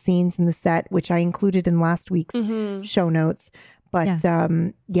from the scenes in the set, which I included in last week's show notes. But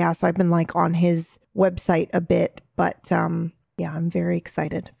so I've been on his website a bit. But I'm very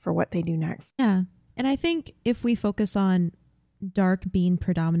excited for what they do next. Yeah. And I think if we focus on Dark being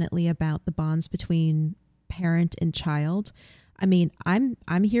predominantly about the bonds between parent and child, I mean,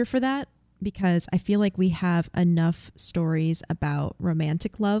 I'm here for that because I feel like we have enough stories about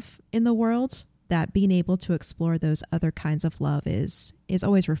romantic love in the world that being able to explore those other kinds of love is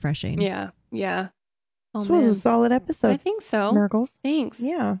always refreshing. Yeah. Yeah. Oh, This was a solid episode. I think so. Miracles. Thanks.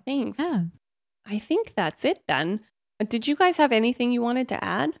 Yeah. Thanks. Yeah. I think that's it then. Did you guys have anything you wanted to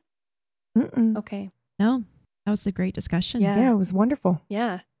add? Mm-mm. Okay. No, that was a great discussion. Yeah. Yeah, it was wonderful.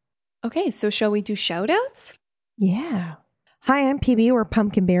 Yeah. Okay, so shall we do shout outs? Yeah. Hi, I'm PB or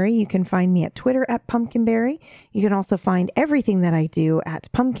Pumpkinberry. You can find me at Twitter at Pumpkinberry. You can also find everything that I do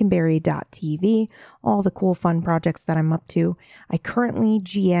at pumpkinberry.tv, all the cool, fun projects that I'm up to. I currently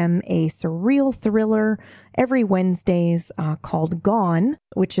GM a surreal thriller every Wednesdays called Gone,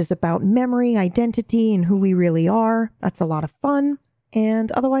 which is about memory, identity, and who we really are. That's a lot of fun.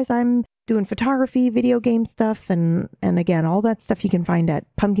 And otherwise, I'm doing photography, video game stuff, and again, all that stuff you can find at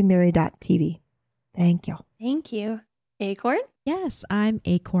pumpkinberry.tv. Thank you. Thank you. Acorn? Yes, I'm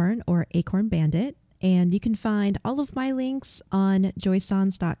Acorn or Acorn Bandit, and you can find all of my links on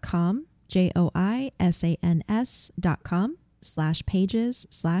joysans.com,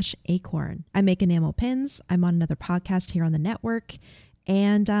 joysans.com/pages/acorn. I make enamel pins. I'm on another podcast here on the network,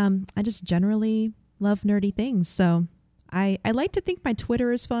 and I just generally love nerdy things. So I like to think my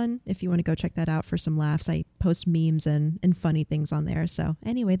Twitter is fun. If you want to go check that out for some laughs, I post memes and funny things on there. So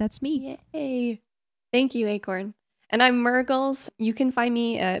anyway, that's me. Yay. Thank you, Acorn. And I'm Murgles. You can find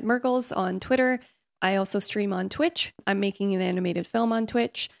me at Murgles on Twitter. I also stream on Twitch. I'm making an animated film on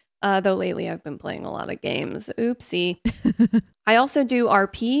Twitch, though lately I've been playing a lot of games. Oopsie. I also do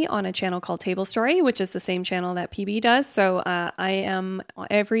RP on a channel called Table Story, which is the same channel that PB does. So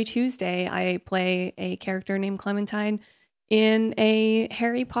every Tuesday, I play a character named Clementine in a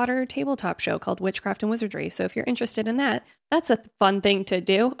Harry Potter tabletop show called Witchcraft and Wizardry. So if you're interested in that, that's a fun thing to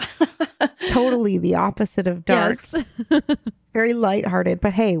do. Totally the opposite of dark. Yes. It's very lighthearted,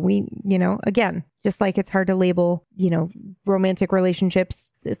 but hey, we, again, just like it's hard to label, romantic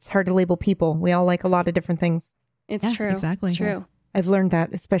relationships, it's hard to label people. We all like a lot of different things. It's Yeah, true. exactly. It's true. I've learned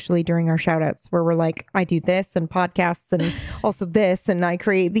that, especially during our shout outs where we're like, I do this and podcasts and also this, and I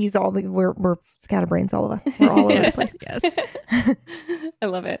create these we're scatterbrains, all of us. We're all over the place. Yes. I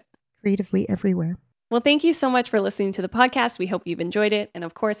love it. Creatively everywhere. Well, thank you so much for listening to the podcast. We hope you've enjoyed it. And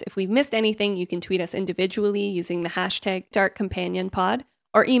of course, if we've missed anything, you can tweet us individually using the hashtag DarkCompanionPod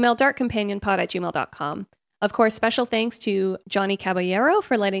or email darkcompanionpod@gmail.com. Of course, special thanks to Johnny Caballero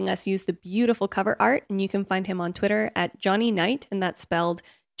for letting us use the beautiful cover art. And you can find him on Twitter at Johnny Knight, and that's spelled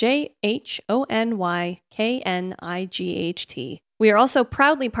JHONYKNIGHT. We are also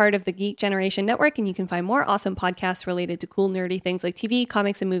proudly part of the Geek Generation Network, and you can find more awesome podcasts related to cool, nerdy things like TV,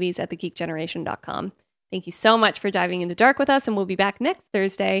 comics, and movies at thegeekgeneration.com. Thank you so much for diving into dark with us, and we'll be back next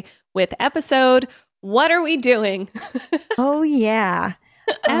Thursday with episode What are we doing? Oh, yeah.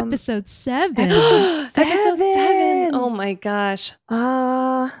 Episode 7. Episode 7. Oh my gosh.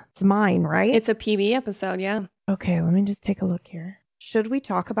 It's mine, right? It's a PB episode, yeah. Okay, let me just take a look here. Should we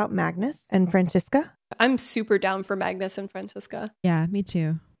talk about Magnus and Franziska? I'm super down for Magnus and Franziska. Yeah, me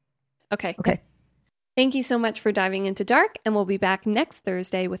too. Okay. Okay. Thank you so much for diving into Dark, and we'll be back next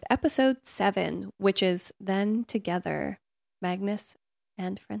Thursday with episode 7, which is Then Together, Magnus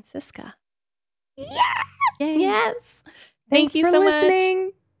and Franziska. Yeah! Yay. Yes. Thanks Thank you for so listening.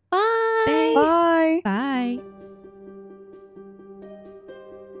 much. Bye. Thanks. Bye. Bye.